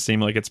that doesn't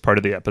seem like it's part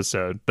of the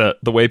episode.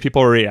 The way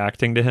people are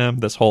reacting to him,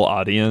 this whole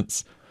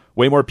audience,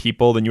 way more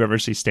people than you ever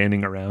see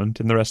standing around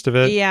in the rest of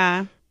it.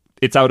 Yeah.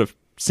 It's out of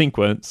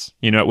sequence.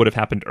 It would have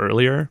happened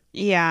earlier.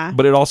 Yeah.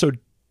 But it also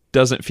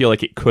doesn't feel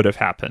like it could have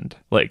happened.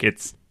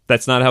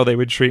 That's not how they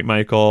would treat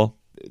Michael.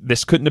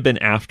 This couldn't have been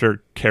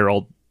after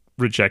Carol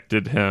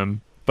rejected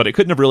him. But it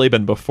couldn't have really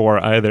been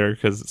before either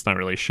because it's not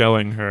really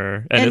showing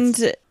her. And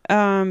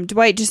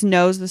Dwight just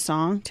knows the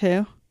song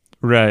too.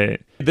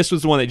 Right. This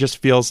was the one that just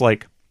feels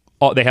like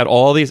they had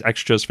all these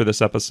extras for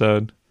this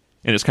episode.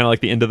 And it's kind of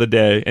like the end of the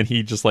day. And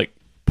he just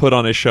put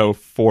on a show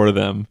for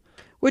them.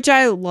 Which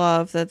I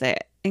love that they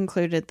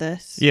included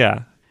this.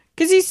 Yeah.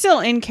 Because he's still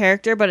in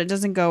character, but it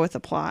doesn't go with the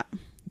plot.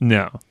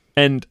 No.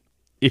 And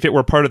if it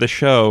were part of the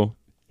show,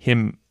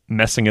 him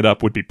messing it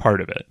up would be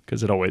part of it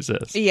because it always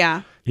is.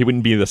 Yeah. He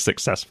wouldn't be this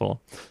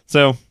successful.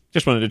 So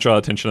just wanted to draw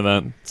attention to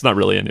that. It's not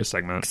really a new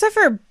segment. Except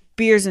for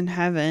Beers in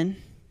Heaven.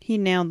 He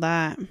nailed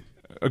that.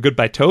 A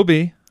Goodbye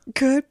Toby.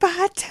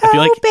 Goodbye Toby. I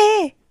feel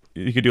like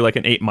you could do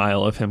an 8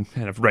 Mile of him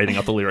kind of writing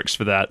out the lyrics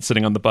for that,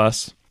 sitting on the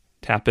bus,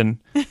 tapping.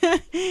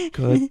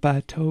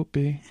 Goodbye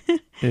Toby.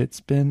 It's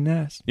been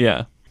nice.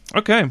 Yeah.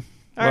 Okay.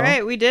 All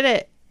right. We did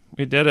it.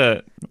 We did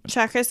it.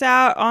 Check us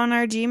out on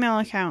our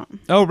Gmail account.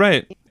 Oh,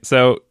 right.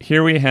 So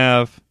here we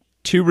have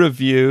 2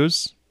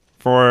 reviews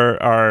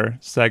for our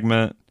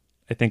segment.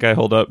 I think I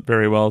hold up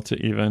very well to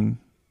even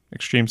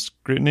extreme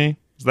scrutiny.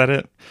 Is that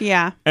it?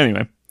 Yeah.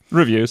 Anyway,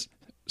 reviews.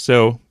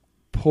 So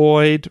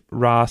Poyd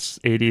Ross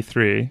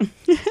 83.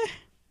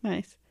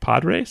 Nice.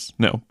 Podrace?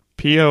 No.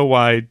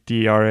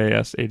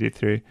 Poydras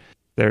 83.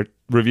 Their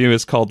review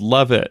is called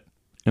Love It.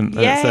 And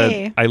then it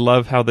said, I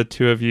love how the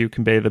two of you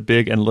convey the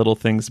big and little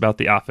things about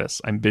The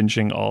Office. I'm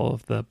binging all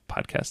of the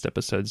podcast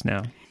episodes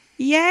now.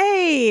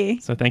 Yay!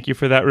 So thank you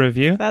for that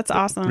review. That's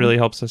awesome. It really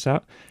helps us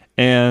out.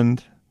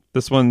 And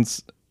this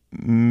one's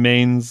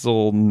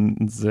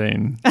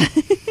Mainzelzane.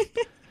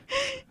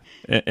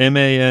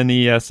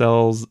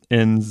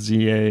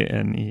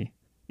 Maneslnzane.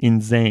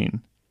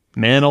 Insane.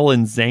 Manel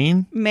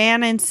Insane?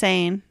 Man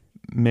Insane.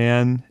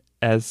 Man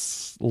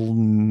as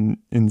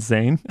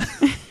insane.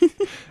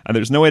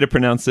 There's no way to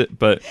pronounce it,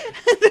 but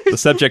the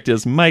subject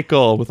is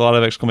Michael with a lot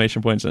of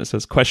exclamation points, and it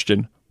says,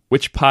 question,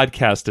 which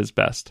podcast is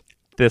best?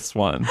 this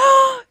one.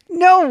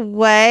 No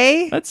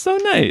way. That's so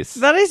nice.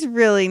 That is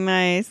really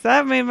nice.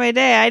 That made my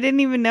day. I didn't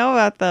even know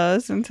about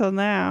those until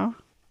now.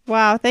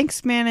 Wow.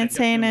 Thanks, Man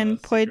Insane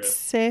and Poid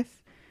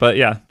Safe. But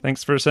yeah,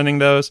 thanks for sending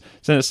those.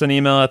 Send us an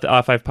email at the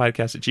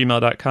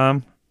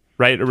off5podcast@gmail.com.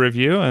 Write a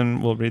review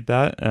and we'll read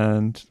that.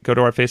 And go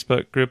to our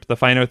Facebook group, the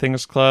Finer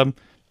Things Club,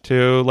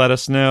 to let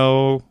us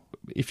know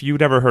if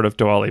you'd ever heard of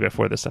Diwali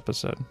before this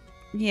episode.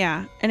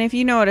 Yeah. And if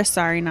you know what a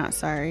sorry not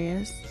sorry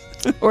is.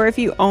 Or if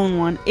you own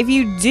one. If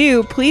you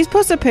do, please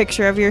post a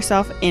picture of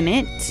yourself in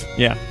it.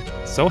 Yeah.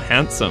 So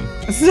handsome.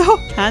 So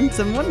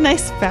handsome. What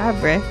nice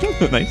fabric.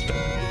 Nice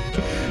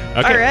fabric.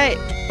 Okay. All right.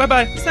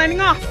 Bye-bye.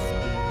 Signing off.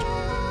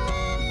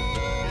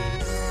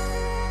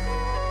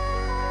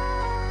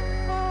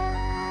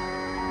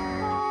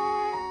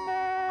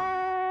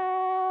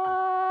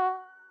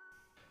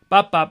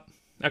 Bop, bop.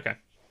 Okay.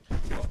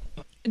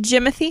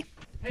 Jimothy.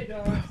 Hey,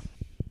 dog.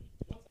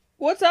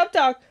 What's up,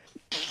 dog?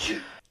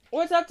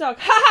 What's up, dog?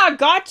 Haha,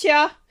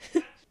 gotcha.